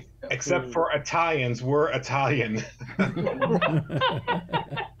Day, except for Italians. We're Italian."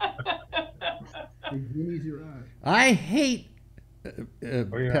 I hate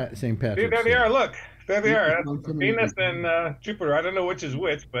St. Patrick's Day. There they are. Look, there they are. That's Venus and Jupiter. I don't know which is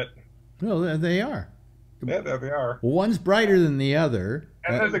which, but well, there they are. Yeah, there they are. One's brighter than the other.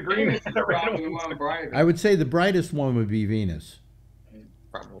 And there's the green and the red one. I would say the brightest one would be Venus.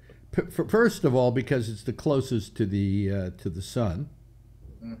 Probably. First of all, because it's the closest to the sun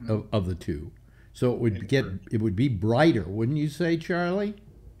of the two, so it would be brighter, wouldn't you say, Charlie?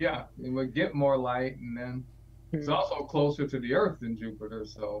 Yeah, it would get more light, and then it's also closer to the Earth than Jupiter,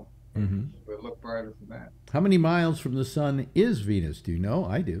 so it would look brighter from that. How many miles from the sun is Venus? Do you know?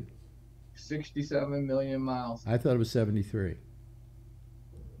 I do. 67 million miles. I thought it was 73.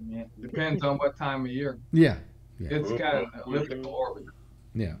 Yeah, depends on what time of year. Yeah. It's got an elliptical orbit.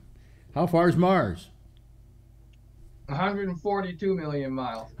 Yeah. How far is Mars? 142 million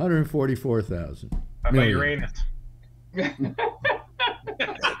miles. 144,000. How about Uranus?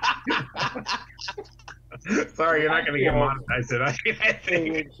 Sorry, you're not going to get monetized today. I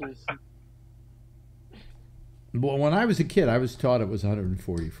think. Well, when I was a kid, I was taught it was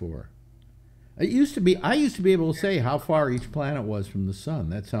 144. I used to be able to say how far each planet was from the sun.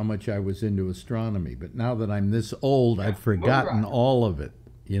 That's how much I was into astronomy. But now that I'm this old, I've forgotten all of it.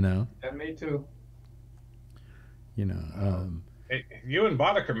 Yeah, me too. Hey, you and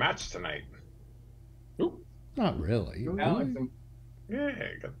Boddicker matched tonight. Not really. Yeah,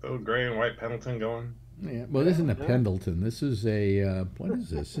 got the gray and white Pendleton going. Yeah, well, this isn't a Pendleton. This is a what is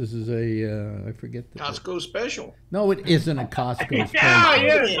this? This is a I forget the Costco special. No, it isn't a Costco special.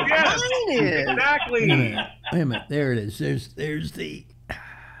 yes, exactly. Wait a minute, there it is. There's the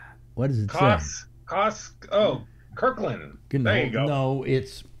what does it say? Kirkland. There you go. No,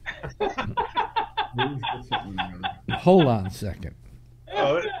 it's hold on a second.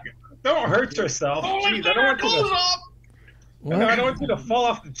 Oh, don't hurt yourself. Jeez, I don't want you to. I don't want you to fall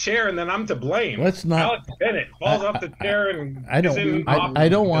off the chair and then I'm to blame. Let's not. Alex Bennett falls off the chair and I don't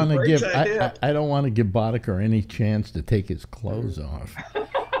want to give Boddicker any chance to take his clothes off.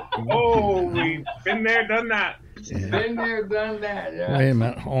 Oh, we've been there, done that. Yeah. Been there, done that. Yeah. Wait a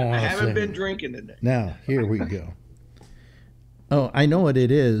minute. Hold on I haven't been drinking today. Now here we go. Oh, I know what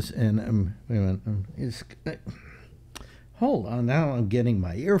it is, and wait a minute. Hold on, now I'm getting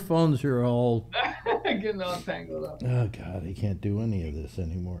my earphones are all getting all tangled up. Oh God, I can't do any of this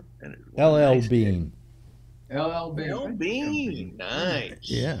anymore. LL Bean. LL Bean. LL Bean, nice.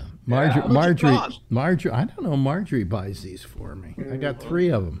 Yeah, Marjorie. I don't know. Marjorie buys these for me. I got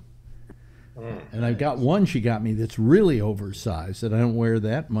 3 of them, and I've got one she got me that's really oversized that I don't wear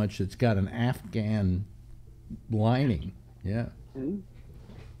that much. It's got an Afghan lining. Yeah,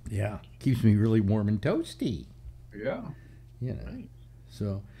 yeah, keeps me really warm and toasty. Yeah. Right.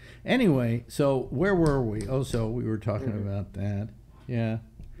 So anyway, so where were we? Oh, so we were talking about that. Yeah.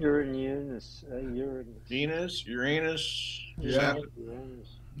 Uranus. Venus, Uranus. Yeah.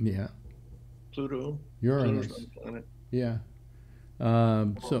 Uranus. Yeah. Pluto. Uranus. Planet. Yeah.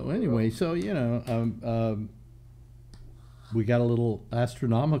 So anyway, so we got a little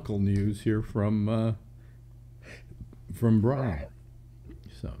astronomical news here from from Brian.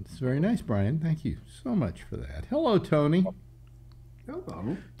 So it's very nice, Brian. Thank you so much for that. Hello, Tony.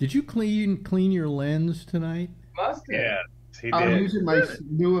 Hello. Did you clean your lens tonight? Must have. Yeah, he did. I'm using my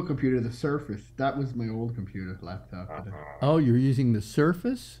newer computer, the Surface. That was my old computer laptop. Oh, you're using the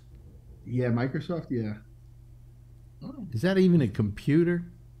Surface? Yeah, Microsoft. Yeah. Is that even a computer?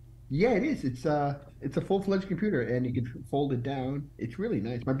 Yeah, it is. It's a full-fledged computer, and you can fold it down. It's really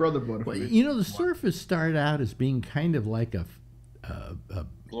nice. My brother bought it for Well, me. you know, the Surface started out as being kind of like a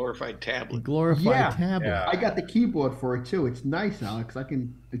Glorified tablet. glorified tablet. Yeah. I got the keyboard for it too. It's nice, Alex.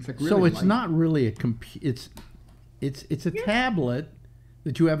 It's like really So it's light. not really a it's a tablet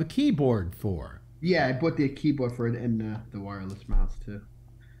that you have a keyboard for. Yeah, I bought the keyboard for it and the wireless mouse too.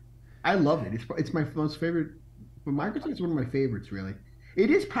 I love it. It's my most favorite. But Microsoft is one of my favorites, really.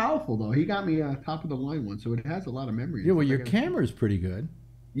 It is powerful though. He got me a top of the line one, so it has a lot of memory. Yeah, well, your camera's pretty good.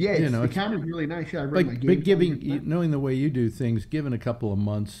 Yeah, you know, the camera's really nice. Yeah, I run my But games giving, knowing the way you do things, given a couple of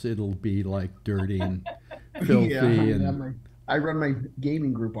months, it'll be like dirty and filthy. Yeah, And I run my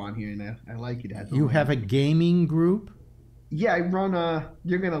gaming group on here, and I like it. you have a gaming group? Yeah, I run.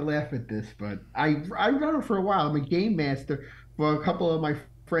 You're gonna laugh at this, but I run it for a while. I'm a game master for a couple of my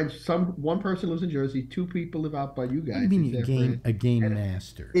friends. One person lives in Jersey. 2 people live out by you guys. What do you mean It's a game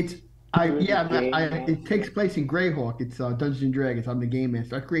master? It takes place in Greyhawk. It's Dungeons and Dragons. I'm the game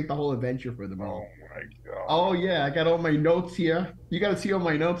master. I create the whole adventure for them all. Oh my god. Oh yeah, I got all my notes here. You got to see all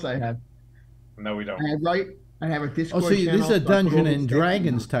my notes I have. No, we don't. I have a Oh, Discord so channel. this is a I put all Dungeons those and things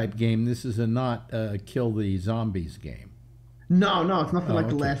Dragons on. type game. This is a not kill the zombies game. No, it's nothing like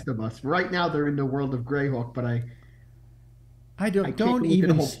The okay. Last of Us. Right now they're in the world of Greyhawk, but I can't don't go into the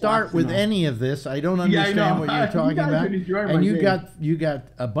even whole start plot with now. any of this. I don't Yeah, I understand know. what you're You talking guys about. would enjoy my And game. you got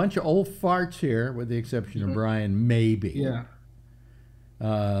a bunch of old farts here, with the exception of Brian, maybe. yeah.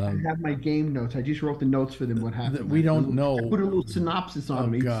 I have my game notes. I just wrote the notes for them. What happened? we don't know. I put a little synopsis on Oh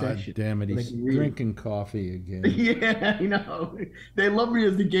them each God session. damn it! so they He's can read it. drinking coffee again. Yeah, I know. They love me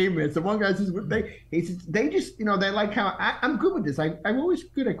as the game man. So one guy says they just they like how I'm good with this. I'm always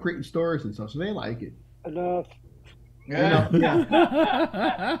good at creating stories and stuff, so they like it. Enough. Yeah.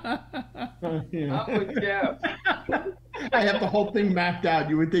 Yeah. I'm with Jeff. I have the whole thing mapped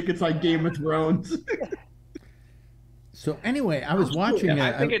out. You would think it's like Game of Thrones. So anyway, I was watching.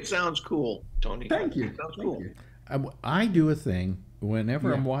 I think it sounds cool, Tony. Thank you. It sounds Thank cool. you. I do a thing whenever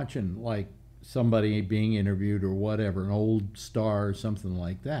Yeah. I'm watching like somebody being interviewed or whatever, an old star or something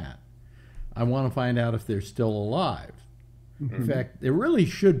like that. I want to find out if they're still alive. In fact, there really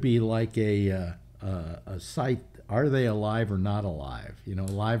should be like a site. Are they alive or not alive?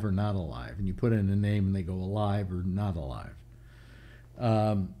 Alive or not alive, and you put in a name and they go alive or not alive.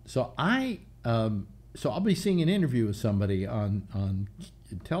 So I'll be seeing an interview with somebody on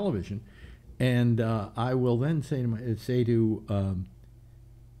television, and I will then say to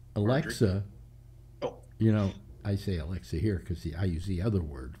Alexa, Oh. I say Alexa here because I use the other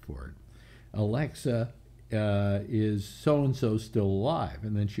word for it. Alexa, is so and so still alive?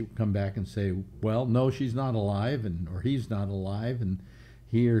 And then she would come back and say, well, no, she's not alive, or he's not alive, and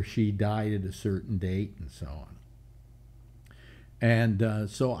he or she died at a certain date, and so on. And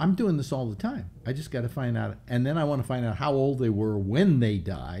so I'm doing this all the time. I just got to find out. And then I want to find out how old they were when they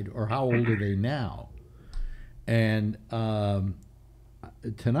died, or how old are they now. And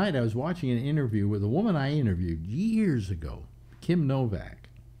tonight I was watching an interview with a woman I interviewed years ago, Kim Novak,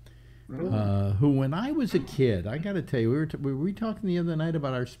 who, when I was a kid, I got to tell you, were we talking the other night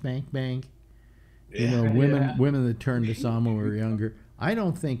about our spank bank? Women that turned us on when we were younger. I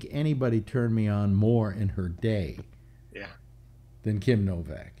don't think anybody turned me on more in her day than Kim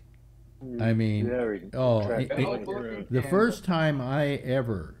Novak. I mean, the first time I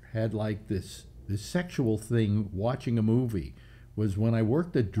ever had like this sexual thing watching a movie was when I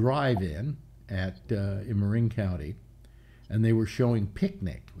worked a drive-in in Marin County, and they were showing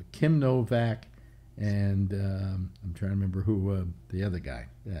Picnic with Kim Novak and I'm trying to remember who the other guy.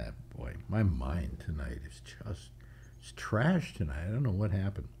 Yeah, boy, my mind tonight is it's trash tonight. I don't know what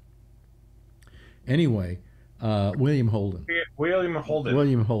happened. Anyway. William Holden. William Holden.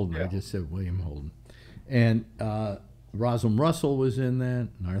 William Holden. Yeah. I just said William Holden. And Rosalind Russell was in that,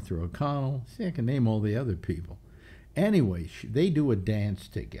 and Arthur O'Connell. See, I can name all the other people. Anyway, they do a dance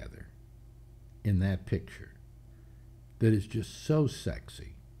together in that picture that is just so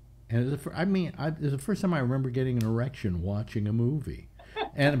sexy. And it's the first time I remember getting an erection watching a movie.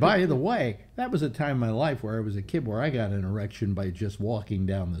 And by the way, that was a time in my life where I was a kid where I got an erection by just walking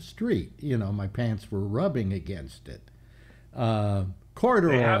down the street. My pants were rubbing against it.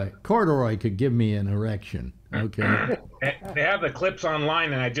 Corduroy could give me an erection. Okay. They have the clips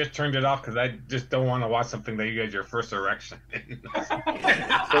online, and I just turned it off because I just don't want to watch something that you guys your first erection.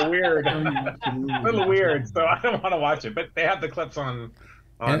 So weird, a little weird. So I don't want to watch it. But they have the clips on.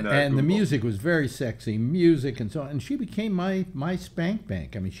 And the Google. music was very sexy, music and so on. And she became my spank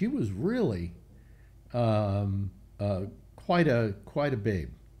bank. I mean, she was really quite a babe,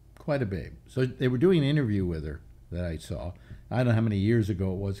 quite a babe. So they were doing an interview with her that I saw. I don't know how many years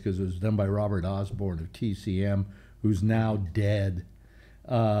ago it was because it was done by Robert Osborne of TCM, who's now dead.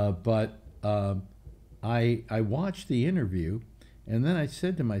 But I watched the interview, and then I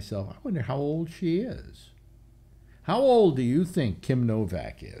said to myself, I wonder how old she is. How old do you think Kim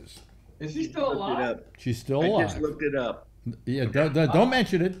Novak is? Is she still alive? She's still I alive. just looked it up. Yeah, don't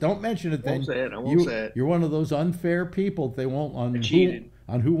mention it. Don't mention it. I won't say it. I won't say it. You're one of those unfair people. They won't I cheated.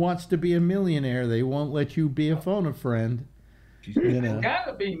 on Who Wants to Be a Millionaire. They won't let you be a phone a friend. You know, It's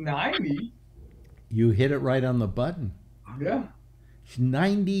gotta be 90. you hit it right on the button. Yeah. She's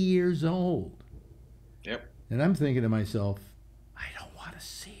 90 years old, Yep. and I'm thinking to myself, I don't want to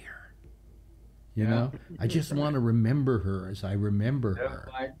see her. You know, I just want to remember her as I remember her.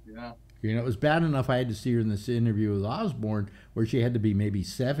 Yeah. You know, it was bad enough I had to see her in this interview with Osborne where she had to be maybe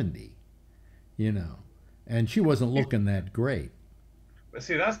 70, you know, and she wasn't looking that great. But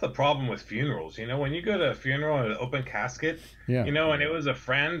see, that's the problem with funerals. You know, when you go to a funeral and an open casket, Yeah. you know, and it was a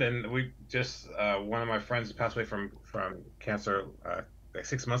friend, and we just one of my friends passed away from cancer like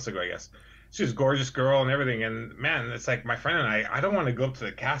 6 months ago, I guess. She was a gorgeous girl and everything, and man, it's like my friend and I don't want to go up to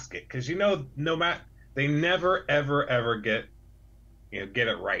the casket because you know, no matter they never ever get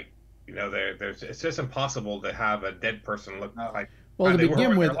it right. You know, it's just impossible to have a dead person look like. Well, how to they were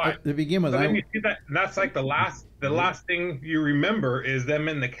begin in with, their life. to begin with, So then I, you see that, and that's like the last thing you remember is them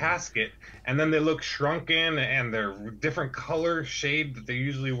in the casket, and then they look shrunken and they're different color shade that they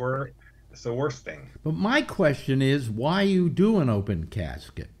usually were. It's the worst thing. but my question is, why you do an open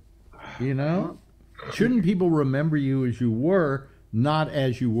casket? You know, shouldn't people remember you as you were, not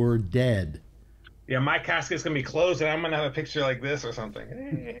as you were dead? Yeah, my casket's gonna be closed, and I'm gonna have a picture like this or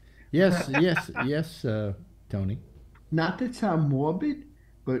something. Yes, Tony. Not to sound morbid,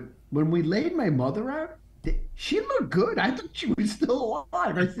 but when we laid my mother out, she looked good. I thought she was still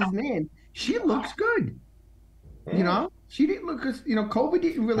alive. I said, man, she looks good. You know, she didn't look as, you know, COVID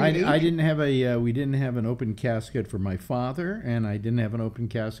didn't really age I her. didn't have we didn't have an open casket for my father, and I didn't have an open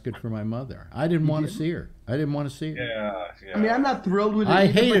casket for my mother. I didn't want to see her. I didn't want to see her. Yeah. I mean, I'm not thrilled with it. I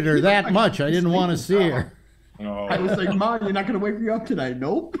either, but hated her she that looked like much. she I was didn't want to sleeping. see her. No. I was like, Mom, you're not going to wake me up tonight.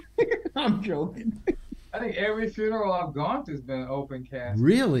 Nope. I'm joking. I think every funeral I've gone to has been an open casket.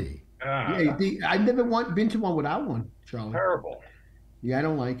 Really? Yeah, I've never been to one without one, Charlie. Terrible. Yeah, I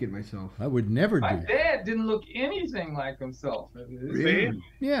don't like it myself. I would never My do. dad didn't look anything like himself. See?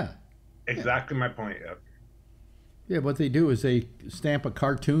 Yeah. Exactly my point. Yeah. Yeah, what they do is they stamp a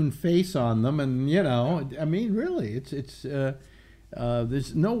cartoon face on them, and you know, I mean, really, it's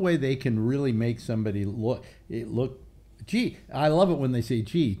there's no way they can really make somebody look. Gee, I love it when they say,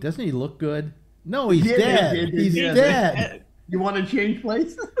 "Gee, doesn't he look good?" No, he's Yeah, dead. He's dead. You want to change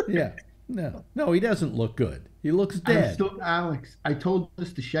places? Yeah, no, he doesn't look good. He looks I'm dead. still, Alex, I told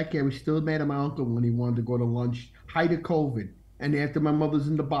this to Shecky. I was still mad at my uncle when he wanted to go to lunch, height of COVID. And after my mother's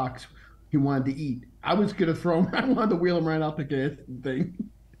in the box, he wanted to eat. I was going to throw him, I wanted to wheel him right out the gas thing.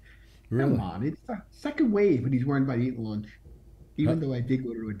 Really? Come on, it's the second wave, and he's worried about eating lunch. Even though I did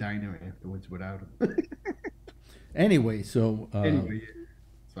go to a diner afterwards without him. Anyway, so Anyway,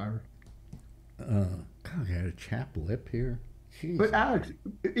 sorry. God, I got a chapped lip here. Jeez. But Alex,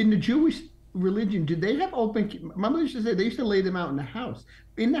 in the Jewish religion, did they have open? My mother used to say they used to lay them out in the house.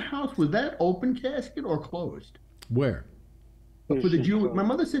 In the house, was that open casket or closed? Where? For the Jew, my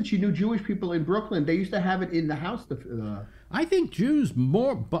mother said she knew Jewish people in Brooklyn. They used to have it in the house. I think Jews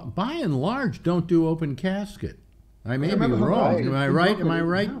by and large don't do open casket. I may be remember her wrong. writing Am I in right? Brooklyn, Am I it was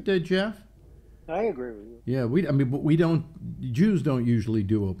right, out. Jeff? I agree with you. Yeah, but we don't. Jews don't usually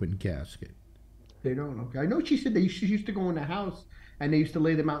do open casket. They don't. Okay, I know she said she used to go in the house and they used to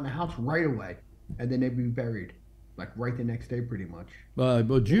lay them out in the house right away, and then they'd be buried, like right the next day, pretty much.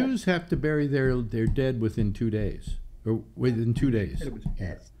 Well, Jews have to bury their dead within 2 days, or within 2 days. It was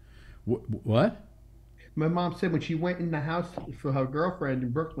pissed. What? My mom said when she went in the house for her girlfriend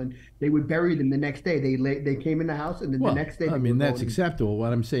in Brooklyn, they would bury them the next day. They came in the house and then Well, the next day. I they mean were that's going acceptable.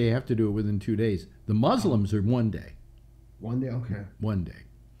 What I'm saying, you have to do it within 2 days. The Muslims are 1 day. 1 day, okay. 1 day.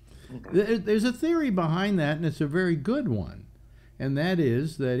 There's a theory behind that, and it's a very good one. And that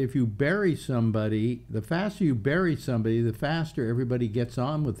is that if you bury somebody, the faster you bury somebody, the faster everybody gets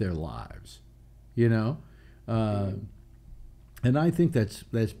on with their lives. You know? And I think that's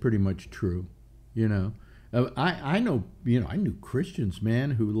pretty much true. You know? I know, I knew Christians,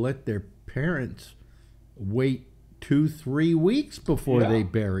 man, who let their parents wait 2-3 weeks before they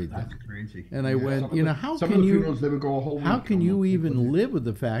buried them. That's crazy. And I went, how some can of the you? funerals, they would go a whole How week, can you almost. even live with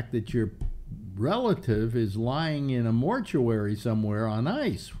the fact that your relative is lying in a mortuary somewhere on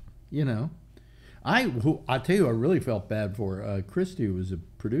ice? I tell you, I really felt bad for Christy, who was a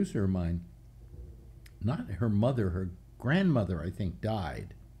producer of mine. Not her mother, her grandmother, I think,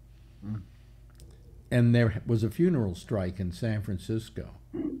 died. And there was a funeral strike in San Francisco.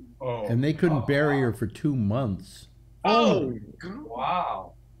 Oh. And they couldn't bury her for 2 months. Oh,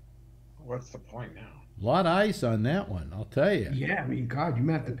 Wow. What's the point now? A lot of ice on that one, I'll tell you. Yeah, I mean, God, you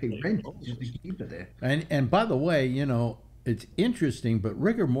might have to pay rent just to keep it there. And by the way, it's interesting, but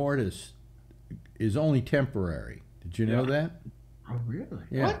rigor mortis is only temporary. Did you know that? Oh, really?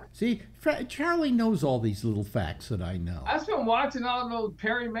 Yeah. What? See, Charlie knows all these little facts that I know. I've been watching all those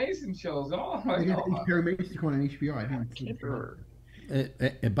Perry Mason shows. Oh my God. Perry Mason's going on HBO. I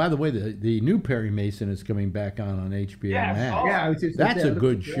think. And by the way, the new Perry Mason is coming back on HBO Yes. Max. Oh. Yeah, I was just That's a that.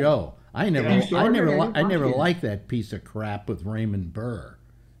 good show. I never Yeah. liked that piece of crap with Raymond Burr.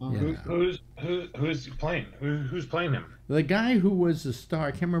 Who's playing? Who's playing him? The guy who was the star,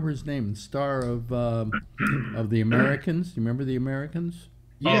 I can't remember his name, the star of The Americans. You remember The Americans?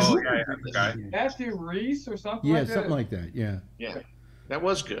 yes. Oh, yeah, the guy. Matthew Reese or something Yeah, like that. something like that. Yeah, Yeah, that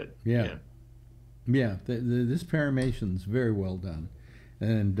was good. yeah. This Perry Mason's very well done,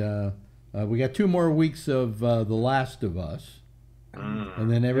 and we got 2 more weeks of The Last of Us. And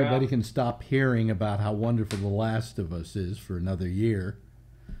then everybody can stop hearing about how wonderful The Last of Us is for another year.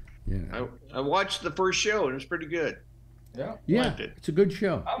 I watched the first show and it was pretty good. Yeah. Yeah, Liked it. it's a good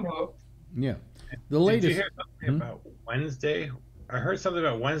show. I'm hooked. Yeah. The Did latest. you hear something about Wednesday? I heard something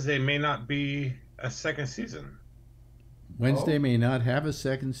about Wednesday may not be a second season. Wednesday may not have a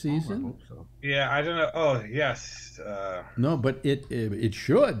second season. hope so. Yeah, I don't know. Oh, yes. No, but it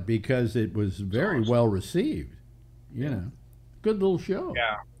should, because it was very well received. Good little show.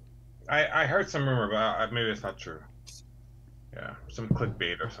 Yeah. I heard some rumor, but maybe it's not true. Yeah, some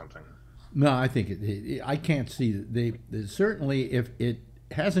clickbait or something. No, I think I can't see they certainly, if it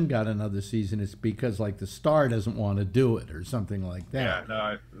hasn't got another season, it's because like the star doesn't want to do it or something like that.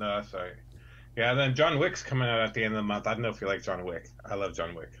 Yeah, no, that's right. Yeah, then John Wick's coming out at the end of the month. I don't know if you like John Wick. I love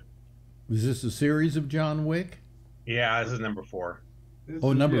John Wick. Is this a series of John Wick? Yeah, this is number 4.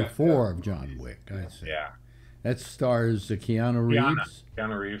 Number 4 of John Wick. I see. Yeah. That stars Keanu Reeves.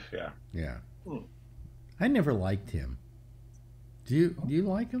 Keanu Reeves, yeah. Yeah. I never liked him. Do you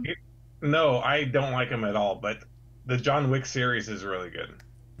like him? No, I don't like him at all, but the John Wick series is really good.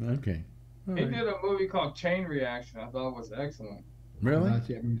 Okay. All He right. did a movie called Chain Reaction. I thought it was excellent. Really? I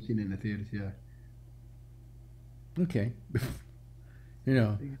haven't seen it in the theaters, yeah. Okay.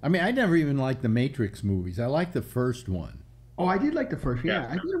 I mean, I never even liked the Matrix movies. I liked the first one. Oh, I did like the first. Yeah, Yeah.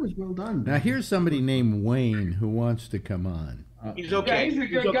 I thought it was well done. Now, here's somebody named Wayne who wants to come on. He's Yeah, okay. he's a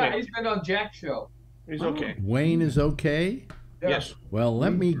good guy. okay. He's been on Jack's show. He's okay. Wayne is okay? Yeah. Yes. Well,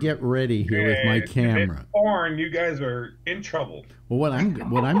 let me get ready here with my If it's camera. porn, you guys are in trouble. Well, what I'm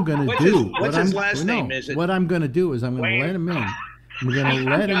going to What's do. his- what's his last name, is it? What I'm going to do is I'm going to Wayne? let him in. I'm going to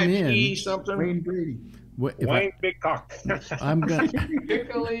let him IP in. something. Wayne Brady. If Wayne Big Cock. I'm going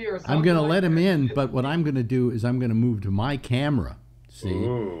Piccoli or something. I'm going to like let him that. in, but what I'm going to do is I'm going to move to my camera. See?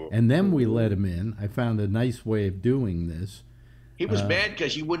 Ooh. And then we let him in. I found a nice way of doing this. He was mad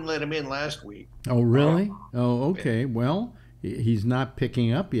because you wouldn't let him in last week. Oh, really? Oh, okay. Well, he's not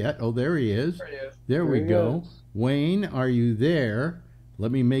picking up yet. Oh, there he is. There he is. There we he go. is. Wayne, are you there?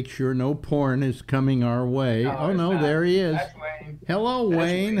 Let me make sure no porn is coming our way. No, Oh, it's no, not. there he is. That's Wayne. Hello,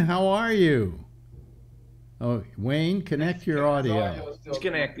 Wayne. How are you? Oh, Wayne, connect your His audio. audio's still He's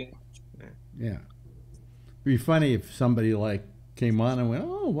good. connecting. Yeah. It'd be funny if somebody like came on and went,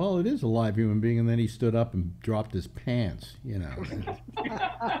 oh, well, it is a live human being, and then he stood up and dropped his pants,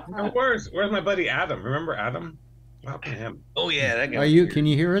 Where's my buddy Adam? Remember Adam? What happened to him? Oh yeah, that guy. Can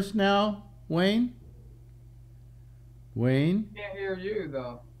you hear us now, Wayne? Wayne? Can't hear you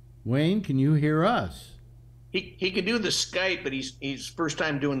though. Wayne, can you hear us? He can do the Skype, but he's first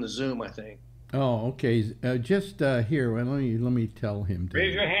time doing the Zoom, I think. Oh, okay. Just here. Well, let me tell him.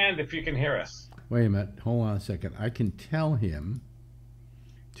 Raise your hand if you can hear us. Wait a minute. Hold on a second. I can tell him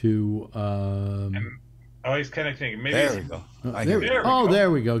to. Oh, he's connecting. Maybe There we go. I hear you. There we go.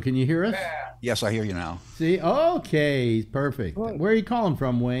 There we go. Can you hear us? Yes, I hear you now. See? Okay. Perfect. Where are you calling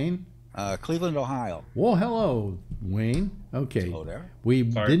from, Wayne? Cleveland, Ohio. Well, hello, Wayne. Okay. Hello there. We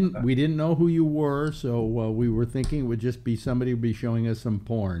Sorry about that. didn't know who you were, so we were thinking it would just be somebody who'd be showing us some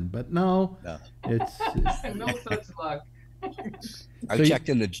porn. But no, No. it's No such luck. I So checked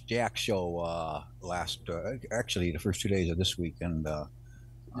in the Jack show actually the first 2 days of this week, and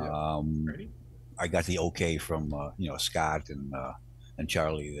I got the okay from Scott and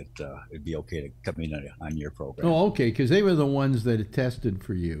Charlie that it'd be okay to come in on your program. Oh, okay, because they were the ones that attested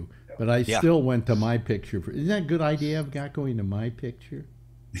for you, but I still went to my picture. Isn't that a good idea? I've got going to my picture.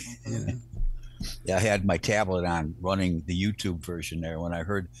 You know? Yeah, I had my tablet on running the YouTube version there. When I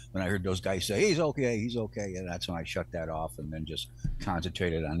heard those guys say he's okay, and that's when I shut that off and then just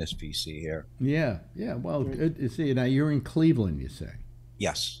concentrated on this PC here. Yeah. Well, good to see. Now you're in Cleveland, you say?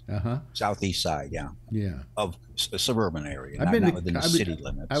 Yes. Southeast side. Yeah. Yeah. Of a suburban area. I've been within the city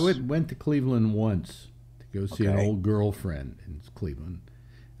limits. I went to Cleveland once to go see an old girlfriend in Cleveland,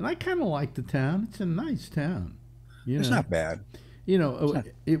 and I kind of like the town. It's a nice town. It's not bad. You know,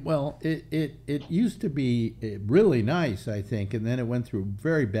 it used to be really nice, I think, and then it went through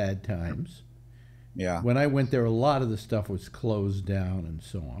very bad times. Yeah. When I went there, a lot of the stuff was closed down and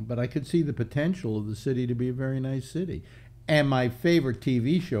so on. But I could see the potential of the city to be a very nice city. And my favorite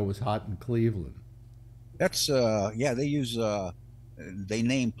TV show was Hot in Cleveland. That's they use they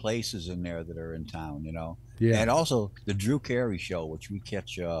name places in there that are in town, you know. Yeah. And also the Drew Carey show, which we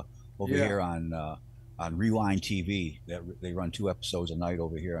catch over here on Rewind TV. They run 2 episodes a night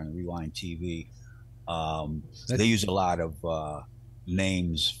over here on Rewind TV. They use a lot of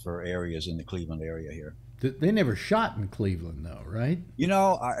names for areas in the Cleveland area here. They never shot in Cleveland, though, right? You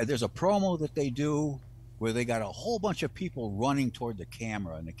know, there's a promo that they do where they got a whole bunch of people running toward the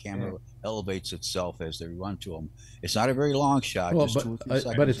camera, and the camera elevates itself as they run to them. It's not a very long shot, well, just 2 or 3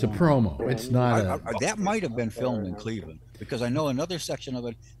 seconds but it's a promo. It's not that might have been filmed in Cleveland, because I know another section of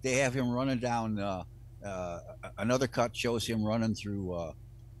it, they have him running down, another cut shows him running through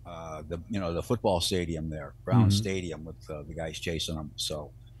the football stadium there, Brown Stadium, with the guys chasing him.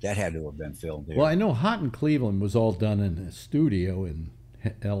 So that had to have been filmed there. Well, I know Hot in Cleveland was all done in a studio in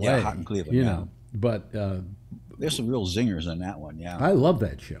L.A. Yeah, Hot in Cleveland, you know. But there's some real zingers in that one. Yeah, I love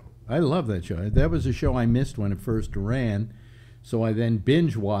that show. That was a show I missed when it first ran, so I then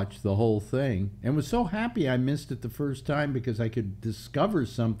binge watched the whole thing and was so happy I missed it the first time, because I could discover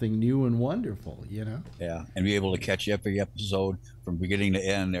something new and wonderful, you know. Yeah, and be able to catch every episode from beginning to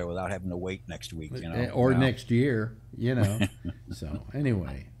end there without having to wait next week, you know, or next year, you know. So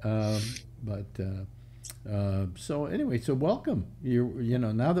anyway, so welcome. You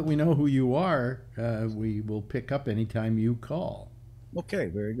know, now that we know who you are, we will pick up anytime you call. Okay,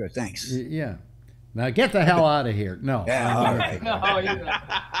 very good. Thanks. Yeah. Now get the hell out of here. No. Yeah. All right. No,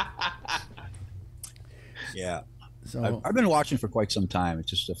 yeah. So I've been watching for quite some time. It's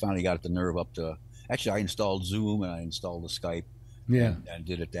just I finally got the nerve up to. Actually, I installed Zoom and I installed the Skype. Yeah. And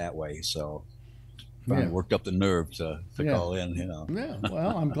did it that way. So finally worked up the nerve to call in. You know. Yeah.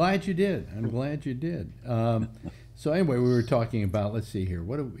 Well, I'm glad you did. So anyway, we were talking about. Let's see here.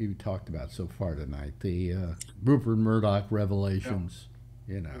 What have we talked about so far tonight? The Rupert Murdoch revelations.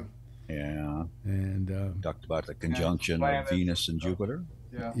 Yeah. You know. Yeah. And talked about the conjunction of Venus and Jupiter.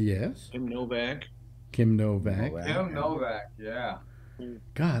 Yeah. Yes. Kim Novak. Yeah.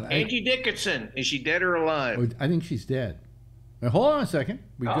 God. Angie Dickinson, is she dead or alive? I think she's dead. Now, hold on a second.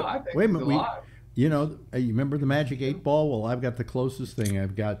 I think wait a she's minute. alive. You know, you remember the Magic 8 Ball? Well, I've got the closest thing.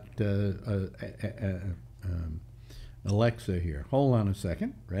 I've got Alexa here. Hold on a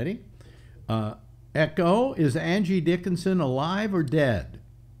second. Ready? Echo, is Angie Dickinson alive or dead?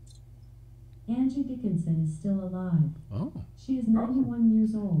 Angie Dickinson is still alive. Oh. She is 91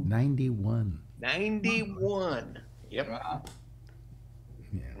 years old. 91. 91. Yep.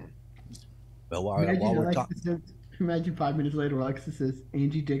 Yeah. Well, while we're talking. Imagine 5 minutes later, Alexa says,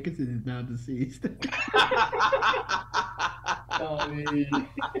 Angie Dickinson is now deceased.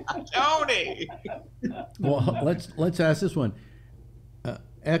 Tony! Well, let's ask this one.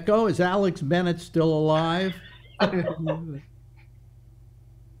 Echo, is Alex Bennett still alive?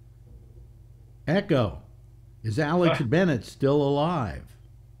 Echo, is Alex Bennett still alive?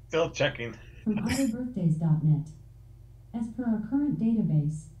 Still checking. From otterbirthdays.net. As per our current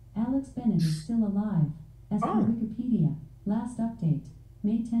database, Alex Bennett is still alive. As per Wikipedia, last update,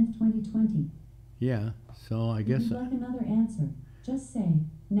 May 10th, 2020. Yeah, so I guess... If you'd like another answer, just say,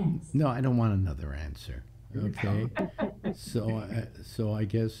 next. No, I don't want another answer. Okay. So I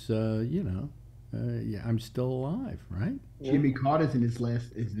guess, yeah, I'm still alive, right? Jimmy Carter's in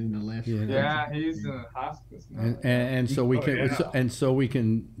the last. Yeah, he's in hospice now. And so we can, so we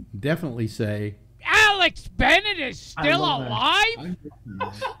can definitely say, Alex Bennett is still alive?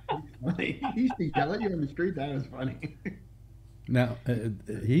 He used to yell at you on the street. That was funny. Now,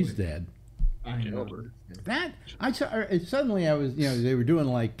 he's dead. I know. That I saw. Suddenly, I was, they were doing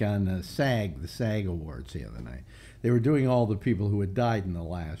like on the SAG Awards the other night. They were doing all the people who had died in the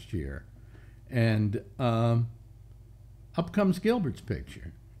last year, and up comes Gilbert's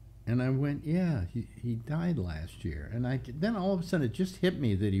picture, and I went, yeah, he died last year, and then all of a sudden it just hit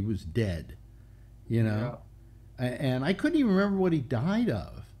me that he was dead, and I couldn't even remember what he died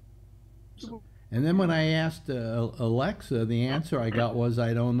of. And then when I asked Alexa, the answer I got was,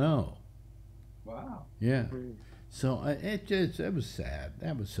 I don't know. Wow. Yeah. So it was sad.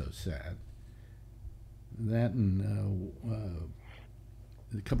 That was so sad. That and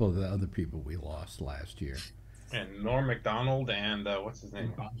a couple of the other people we lost last year. And Norm Macdonald and what's his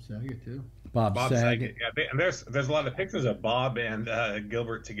name? Bob Saget too. Bob Saget. Yeah, and there's a lot of pictures of Bob and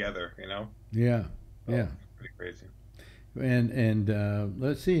Gilbert together. Yeah. Yeah. Pretty crazy. And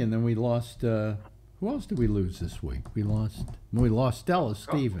let's see. And then we lost. Who else did we lose this week? We lost Stella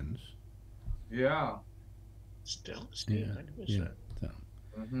Stevens. Yeah. Stella Stevens. I missed that. So.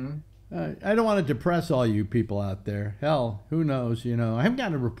 Mm-hmm. I don't want to depress all you people out there. Hell, who knows? I haven't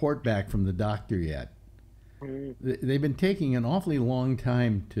gotten a report back from the doctor yet. They've been taking an awfully long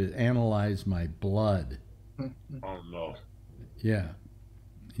time to analyze my blood. Oh no. Yeah.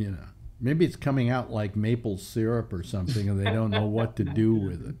 Maybe it's coming out like maple syrup or something, and they don't know what to do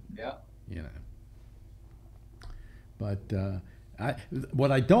with it. Yeah. But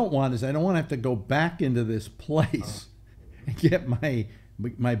what I don't want is I don't want to have to go back into this place and get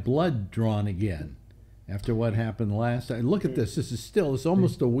my blood drawn again after what happened last time. Look at this. It's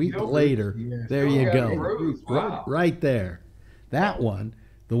almost a week later. There you go. Wow. Right there. That one.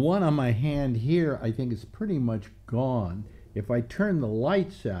 The one on my hand here, I think is pretty much gone. If I turn the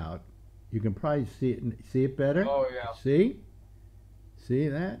lights out, you can probably see it better. Oh, yeah. See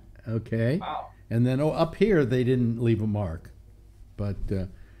that? Okay. Wow. And then up here they didn't leave a mark, but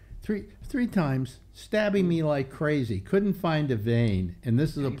three times stabbing me like crazy. Couldn't find a vein, and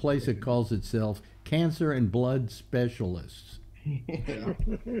this is a place that calls itself Cancer and Blood Specialists. Give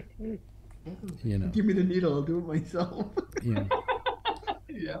me the needle. I'll do it myself. Yeah.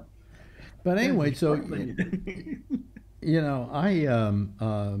 Yeah. But anyway, so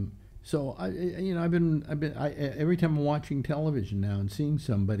I've been every time I'm watching television now and seeing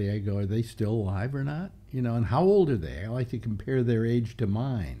somebody, I go, are they still alive or not? And how old are they? I like to compare their age to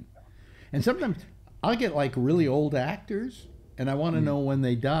mine. And sometimes I'll get like really old actors, and I want to know when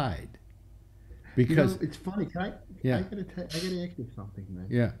they died. Because it's funny. I gotta ask you something, man.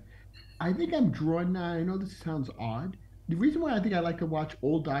 Yeah. I think I'm drawn now. I know this sounds odd. The reason why I think I like to watch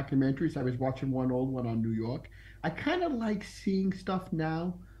old documentaries, I was watching one old one on New York. I kind of like seeing stuff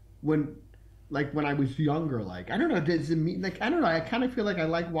now when I was younger. Like, I don't know, does it mean, I don't know, I kind of feel like I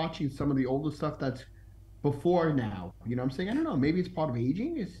like watching some of the older stuff that's before now. You know what I'm saying? I don't know, maybe it's part of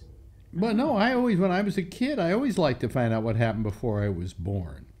aging. But no, when I was a kid, I always liked to find out what happened before I was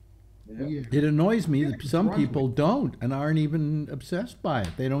born. Yeah. It annoys me that some people don't and aren't even obsessed by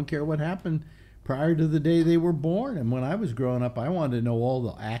it. They don't care what happened prior to the day they were born. And when I was growing up, I wanted to know all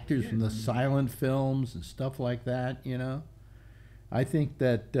the actors from the silent films and stuff like that, I think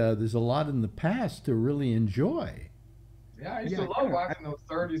that there's a lot in the past to really enjoy. Yeah, I used to love watching those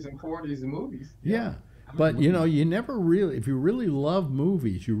 30s and 40s movies. Yeah. But, you never really, if you really love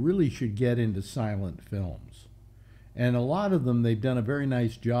movies, you really should get into silent films. And a lot of them, they've done a very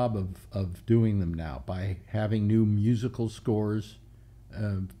nice job of doing them now by having new musical scores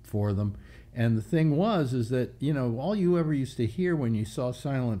for them. And the thing is that, all you ever used to hear when you saw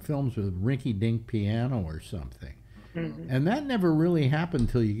silent films was rinky-dink piano or something. Mm-hmm. And that never really happened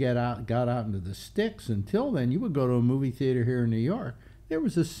until you got out into the sticks. Until then, you would go to a movie theater here in New York. There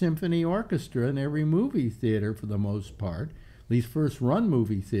was a symphony orchestra in every movie theater for the most part, at least first-run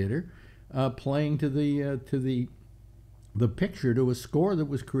movie theater, playing to the picture, to a score that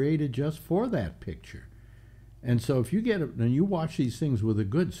was created just for that picture. And so if you you watch these things with a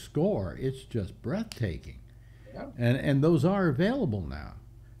good score, it's just breathtaking. Yeah. And those are available now.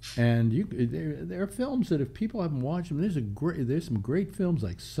 And there are films that if people haven't watched them, there's some great films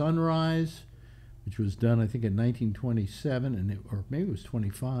like Sunrise, which was done I think in 1927 or maybe it was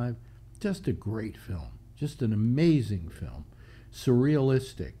 25. Just a great film, just an amazing film,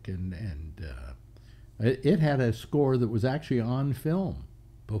 surrealistic, and it had a score that was actually on film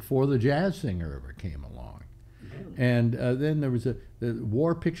before the jazz singer ever came along. And then there was a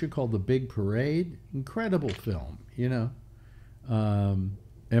war picture called The Big Parade, incredible film,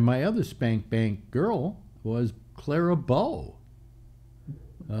 and my other spank bank girl was Clara Bow,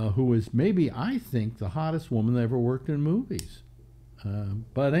 who was maybe, I think, the hottest woman that ever worked in movies.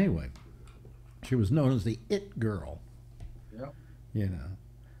 But anyway, she was known as the It Girl. Yep.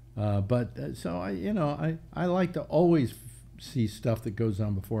 So I like to always see stuff that goes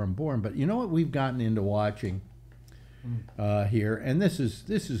on before I'm born. But you know what we've gotten into watching here, and this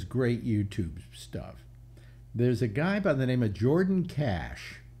is great YouTube stuff. There's a guy by the name of Jordan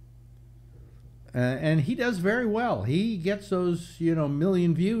Cash, and he does very well. He gets those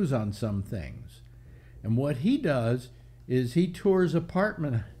million views on some things, and what he does is he tours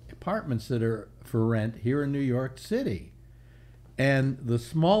apartments that are for rent here in New York City, and the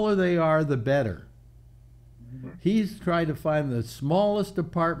smaller they are, the better. He's tried to find the smallest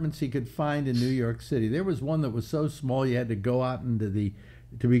apartments he could find in New York City. There was one that was so small you had to go out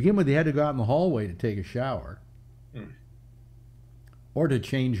to begin with, you had to go out in the hallway to take a shower. Or to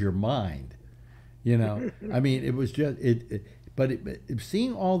change your mind. I mean, it was just,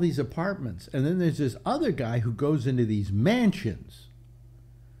 seeing all these apartments, and then there's this other guy who goes into these mansions.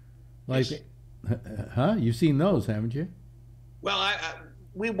 Like, huh? You've seen those, haven't you? Well,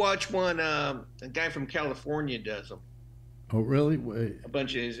 we watch one. A guy from California does them. Oh, really? A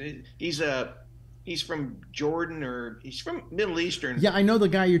bunch of he's from Jordan, or he's from Middle Eastern. Yeah, I know the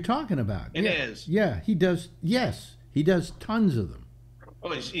guy you're talking about. It is. Yeah, he does. Yes, he does tons of them.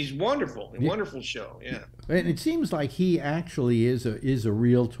 Oh, he's wonderful. Wonderful show. Yeah. And it seems like he actually is a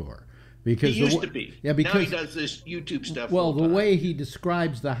realtor. Because he used to be. Yeah, because now he does this YouTube stuff. Well, the way he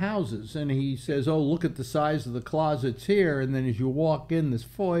describes the houses, and he says, "Oh, look at the size of the closets here," and then as you walk in, this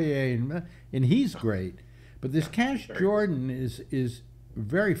foyer, and he's great. But this Cash Jordan is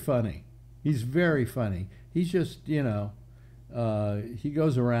very funny. He's very funny. He's just he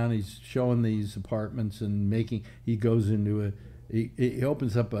goes around, he's showing these apartments and he goes into he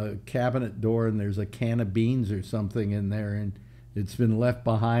opens up a cabinet door and there's a can of beans or something in there, and it's been left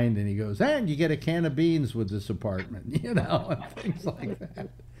behind, and he goes, and you get a can of beans with this apartment, and things like that.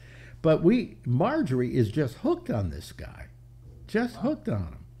 But Marjorie is just hooked on this guy. Just hooked on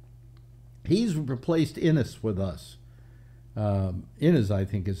him. He's replaced Innes with us. Innes, I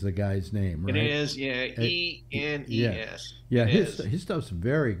think, is the guy's name, right? It is, yeah. E-N-E-S. Yeah, his stuff's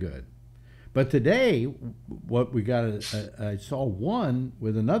very good. But today, what we got, I saw one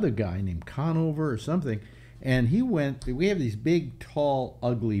with another guy named Conover or something, and we have these big, tall,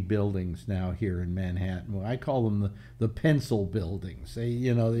 ugly buildings now here in Manhattan. Well, I call them the pencil buildings.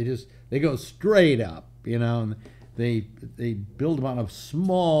 They go straight up, and they build them on a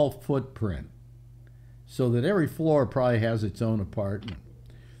small footprint so that every floor probably has its own apartment.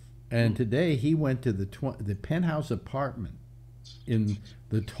 And today he went to the penthouse apartment in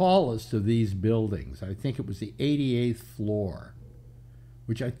the tallest of these buildings. I think it was the 88th floor,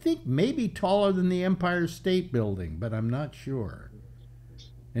 which I think may be taller than the Empire State Building, but I'm not sure.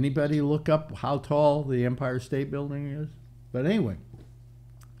 Anybody look up how tall the Empire State Building is? But anyway,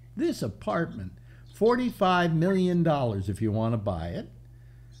 this apartment, $45 million if you want to buy it.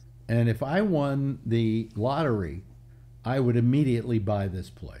 And if I won the lottery, I would immediately buy this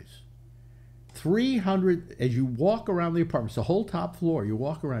place. 300, as you walk around the apartments, the whole top floor, you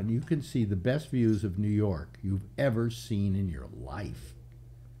walk around, you can see the best views of New York you've ever seen in your life.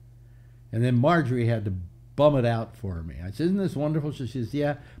 And then Marjorie had to bum it out for me. I said, isn't this wonderful? She says,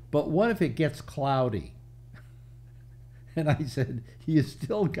 yeah, but what if it gets cloudy? And I said, you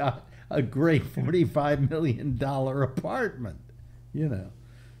still got a great $45 million apartment,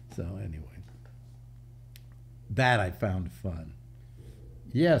 So anyway, that I found fun.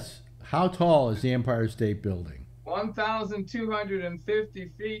 Yes, how tall is the Empire State Building?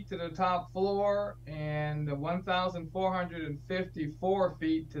 1,250 feet to the top floor and 1,454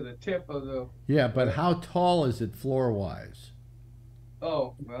 feet to the tip of the... Yeah, but how tall is it floor-wise?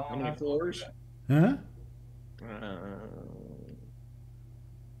 Oh, well... How many floors? Huh?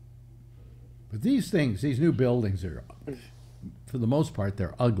 But these new buildings are, for the most part,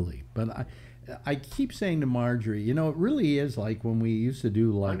 they're ugly. But I keep saying to Marjorie, it really is like when we used to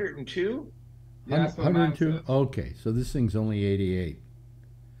do like... 102? Yeah, 102? Okay, so this thing's only 88.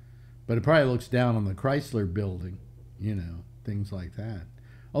 But it probably looks down on the Chrysler building, things like that.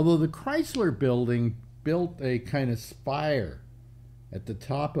 Although the Chrysler building built a kind of spire at the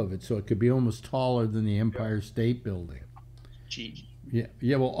top of it so it could be almost taller than the Empire State Building. Gee.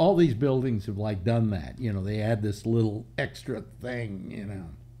 Yeah, well, all these buildings have done that. They add this little extra thing,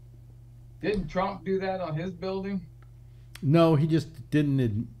 Didn't Trump do that on his building? No, he just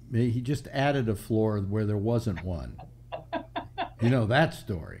didn't. He just added a floor where there wasn't one. That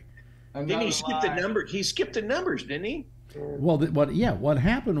story. Didn't he skip the number? He skipped the numbers, didn't he? Well, what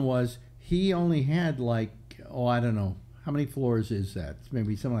happened was he only had I don't know, how many floors is that? It's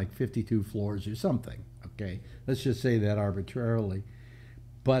maybe something like 52 floors or something. Okay, let's just say that arbitrarily.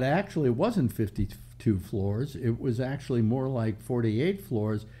 But actually, it wasn't 52 2 floors. It was actually more like 48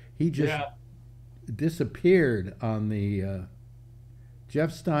 floors. He just disappeared on the.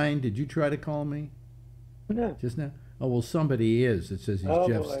 Jeff Stein, did you try to call me? No. Just now? Oh, well, somebody is. It says he's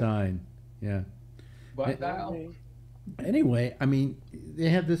Jeff Stein. Yeah. But now. Anyway, I mean, they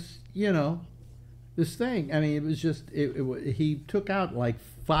had this, this thing. I mean, it was just, he took out like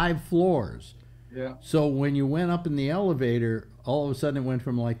 5 floors. Yeah. So when you went up in the elevator, all of a sudden it went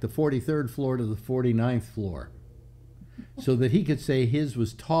from like the 43rd floor to the 49th floor. So that he could say his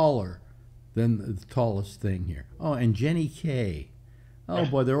was taller than the tallest thing here. Oh, and Jenny Kay. Oh,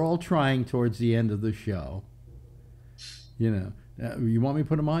 boy, they're all trying towards the end of the show. You want me to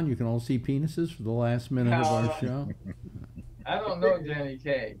put them on? You can all see penises for the last minute of our show. I don't know Jenny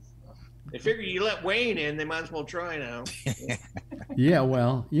Kay. They figure you let Wayne in, they might as well try now. Yeah,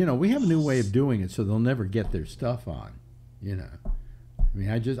 well, we have a new way of doing it, so they'll never get their stuff on. I mean,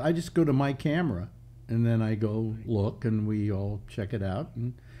 I just go to my camera, and then I go look, and we all check it out.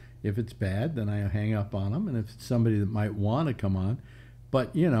 And if it's bad, then I hang up on them. And if it's somebody that might want to come on,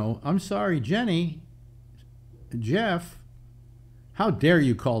 but I'm sorry, Jenny, Jeff. How dare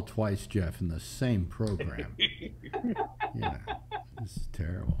you call twice Jeff in the same program? This is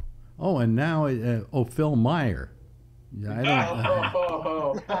terrible. Oh, and now, Phil Meyer.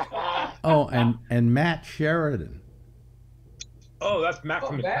 And Matt Sheridan. Oh, that's Matt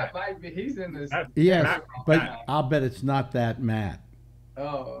from the Matt might be. He's in this. Yes, Matt, but I'll bet it's not that Matt.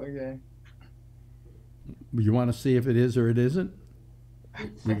 Oh, okay. You want to see if it is or it isn't?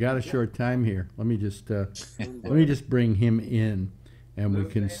 We got a short time here. Let me just bring him in, and we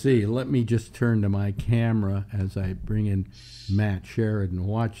can see. Let me just turn to my camera as I bring in Matt Sheridan.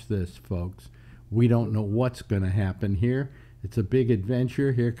 Watch this, folks. We don't know what's going to happen here. It's a big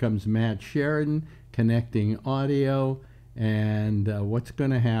adventure. Here comes Matt Sheridan connecting audio, and what's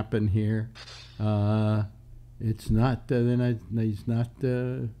going to happen here? It's not. He's not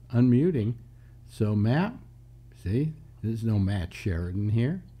unmuting. So Matt, see. There's no Matt Sheridan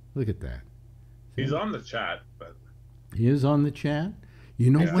here. Look at that. He's on the chat, but he is on the chat. You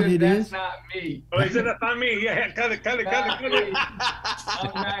know what it is? That's not me. Oh, he said that's not me. Yeah, cut it. I'm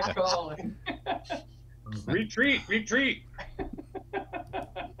not calling. Retreat.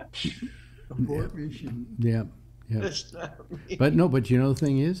 Abort mission. Yeah. That's not me. But the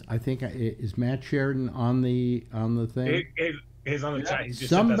thing is, I think is Matt Sheridan on the thing. He's on the chat. He just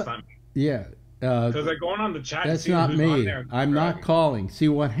said that's not me. Yeah. Because they're going on the chat. That's not me. I'm not calling. See,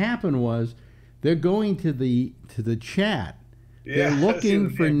 what happened was they're going to the chat. They're looking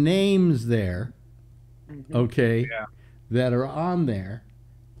for names there, okay, that are on there.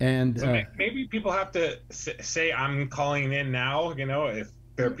 And so maybe people have to say, I'm calling in now, if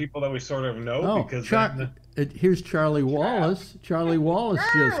there are people that we sort of know. Because here's Charlie Wallace. Charlie Wallace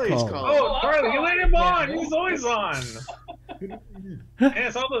just called. Oh, Charlie, you let him on. He's always on. And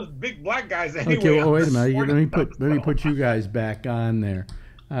it's all those big black guys anyway. Okay, well, wait a minute. Let me put you guys back on there.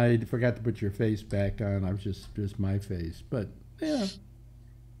 I forgot to put your face back on. I was just my face. But yeah,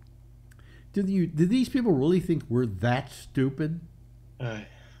 did these people really think we're that stupid?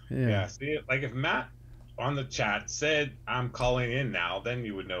 Yeah. See, like if Matt on the chat said, "I'm calling in now," then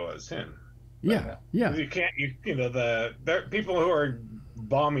you would know it was him. Yeah. You can't. The people who are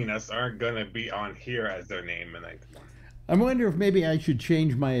bombing us aren't going to be on here as their name, and I wonder if maybe I should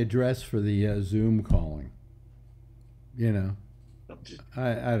change my address for the Zoom calling.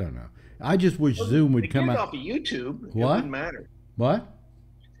 I don't know. I just wish Zoom would come out. They get it off of YouTube. What? It wouldn't matter. What?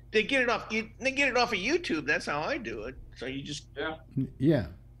 They get it off of YouTube. That's how I do it. So you just Yeah.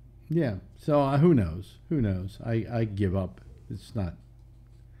 So who knows? I give up. It's not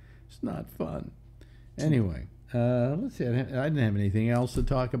fun. Anyway, let's see. I didn't have anything else to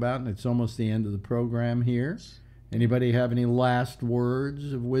talk about, and it's almost the end of the program here. Anybody have any last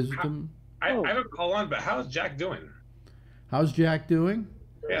words of wisdom? I don't call on, but how's Jack doing? How's Jack doing?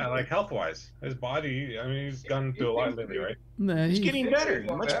 Yeah, like health-wise. His body, he's gone through a lot lately, right? Nah, he's getting better.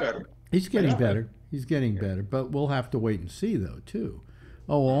 Much better. He's getting better. He's getting better. But we'll have to wait and see, though, too.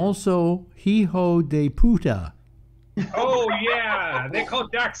 Oh, also, Hijo de Puta. Oh, yeah. They call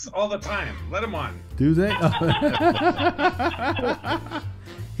Jax all the time. Let him on. Do they?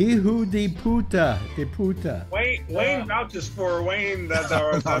 Hijo de Puta. De Puta. Wayne vouches for Wayne. That's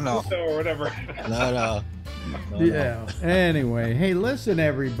our or whatever. No. Yeah. Anyway, hey, listen,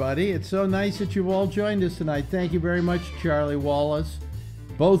 everybody. It's so nice that you all joined us tonight. Thank you very much, Charlie Wallace.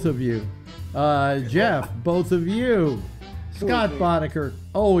 Both of you. Jeff, both of you. Scott Boddicker,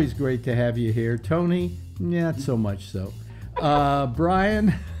 always great to have you here. Tony, not so much so.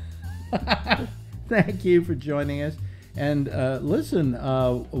 Brian, thank you for joining us. And listen,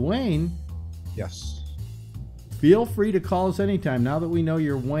 Wayne, Yes. Feel free to call us anytime. Now that we know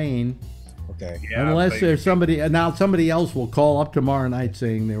you're Wayne. Okay. Yeah, Unless there's somebody now, somebody else will call up tomorrow night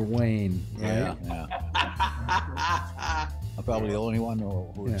saying they're Wayne. Right? Yeah. I'm probably the only one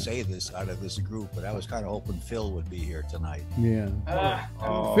who would say this out of this group, but I was kind of hoping Phil would be here tonight. Yeah.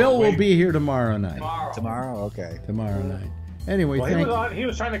 Phil will be here tomorrow night. Tomorrow? Okay. Tomorrow night. Anyway, well, he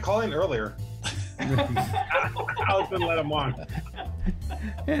was trying to call in earlier. I was going to let him on.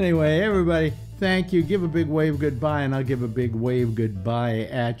 Anyway, everybody, thank you. Give a big wave goodbye, and I'll give a big wave goodbye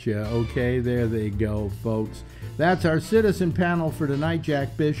at you. Okay, there they go, folks. That's our citizen panel for tonight.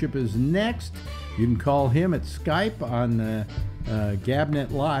 Jack Bishop is next. You can call him at Skype on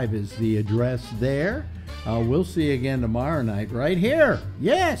Gabnet Live is the address there. We'll see you again tomorrow night right here.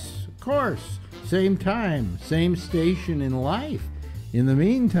 Yes, of course. Same time, same station in life. In the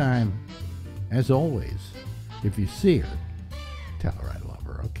meantime, as always, if you see her, tell her I love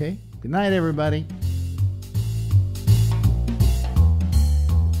her, okay? Good night, everybody.